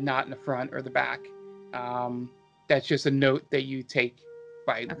and not in the front or the back. That's just a note that you take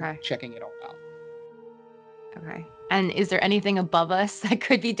by checking it all out. Okay. And is there anything above us that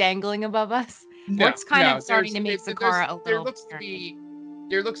could be dangling above us? No, What's kind of starting to make Zakara a little... There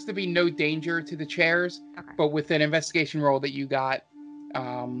looks to be no danger to the chairs, but with an investigation roll that you got,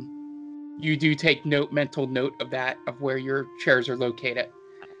 you do take mental note of where your chairs are located.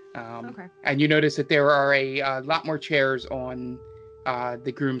 And you notice that there are a lot more chairs on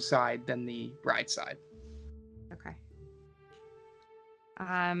the groom's side than the bride's side. Okay.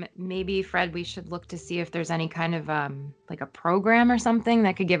 Maybe, Fred, we should look to see if there's any kind of like a program or something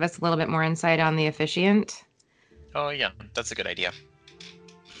that could give us a little bit more insight on the officiant. Oh yeah, that's a good idea.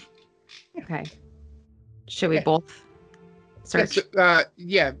 Okay. Should we both search?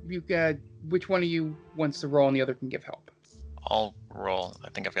 Yeah, which one of you wants to roll and the other can give help? I'll roll. I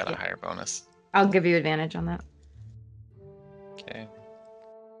think I've got a higher bonus. I'll give you advantage on that. Okay.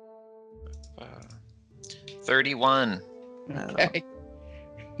 31. Okay.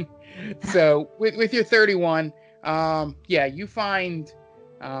 So with your 31, you find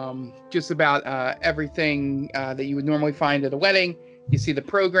just about everything that you would normally find at a wedding. You see the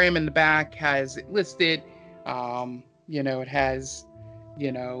program in the back has it listed. It has,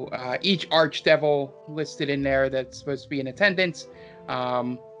 each archdevil listed in there that's supposed to be in attendance.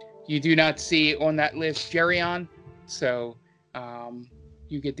 You do not see on that list Geryon, so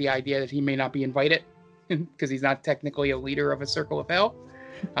you get the idea that he may not be invited because he's not technically a leader of a Circle of Hell.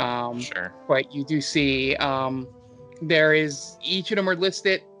 Sure. But you do see there is, each of them are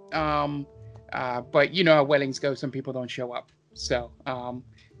listed, but you know how weddings go, some people don't show up. So,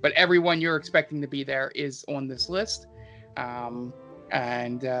 but everyone you're expecting to be there is on this list.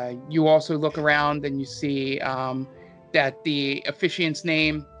 And you also look around and you see that the officiant's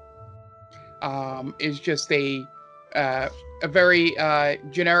name is just a very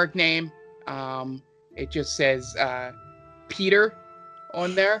generic name. It just says Peter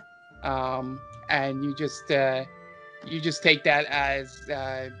on there, and you just take that as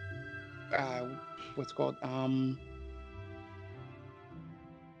what's called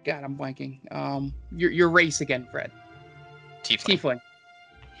God, I'm blanking. Your race again, Fred. Tiefling.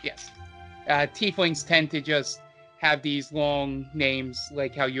 Yes. Tieflings tend to just have these long names,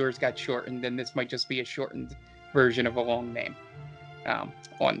 like how yours got shortened, and this might just be a shortened version of a long name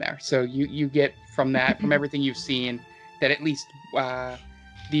on there. So you get from that, from everything you've seen, that at least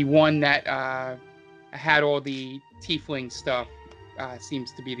the one that had all the Tiefling stuff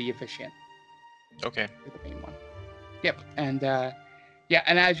seems to be the officiant. Okay. The main one. Yep. And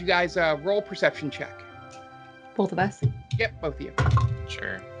and as you guys roll perception check. Both of us? Yep, both of you.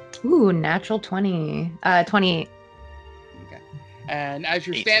 Sure. Ooh, natural 20. 28. Okay. And as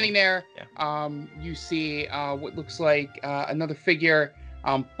you're 18. standing there, you see what looks like another figure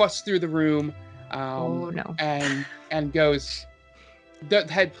bust through the room. Oh no. And goes,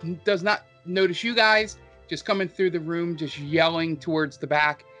 does not notice you guys, just coming through the room, just yelling towards the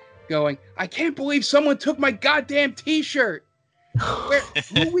back, going, "I can't believe someone took my goddamn t-shirt.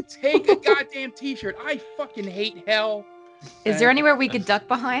 Who would take a goddamn t-shirt? I fucking hate hell." Is there anywhere we could duck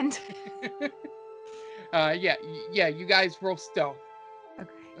behind? You guys roll stealth. Okay.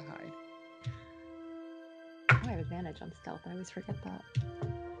 Behind. Oh, I have advantage on stealth. I always forget that.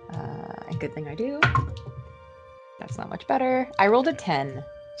 A good thing I do. That's not much better. I rolled a 10.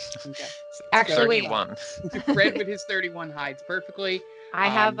 Okay. Actually, 31. Fred with his 31 hides perfectly. I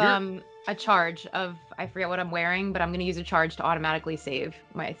have a charge of, I forget what I'm wearing, but I'm going to use a charge to automatically save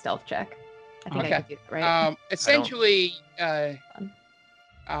my stealth check. I think I can do that, right? Essentially,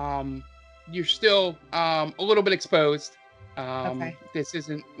 you're still a little bit exposed. Okay. This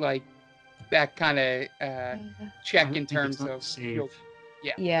isn't like that kind of check in terms of save.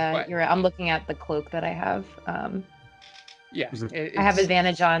 Yeah, you're right. I'm looking at the cloak that I have. Yeah, I have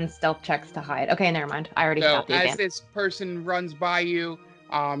advantage on stealth checks to hide. Okay, never mind. I already got the advantage. As this person runs by you,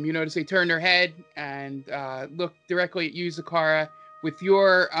 you notice they turn their head and look directly at you, Zakara. With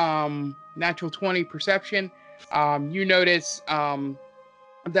your natural 20 perception, you notice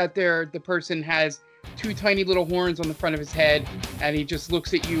that the person has 2 tiny little horns on the front of his head, and he just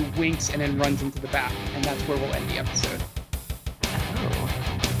looks at you, winks, and then runs into the back. And that's where we'll end the episode.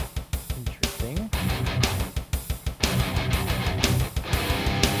 Interesting.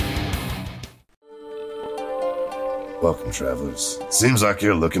 Welcome, travelers. Seems like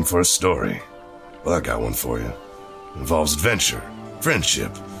you're looking for a story. Well, I got one for you. It involves adventure,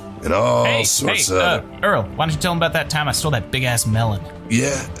 friendship, and all sorts of... Earl, why don't you tell him about that time I stole that big-ass melon?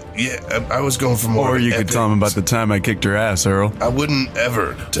 Yeah, I was going for more... Or you could tell him about the time I kicked your ass, Earl. I wouldn't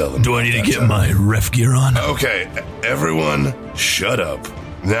ever tell him. Do I need to get my ref gear on? Okay, everyone, shut up.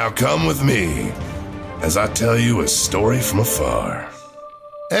 Now come with me as I tell you a story from afar.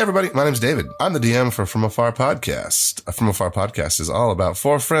 Hey everybody, my name's David. I'm the DM for From Afar Podcast. From Afar Podcast is all about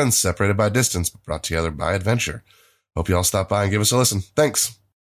 4 friends separated by distance, but brought together by adventure. Hope you all stop by and give us a listen. Thanks.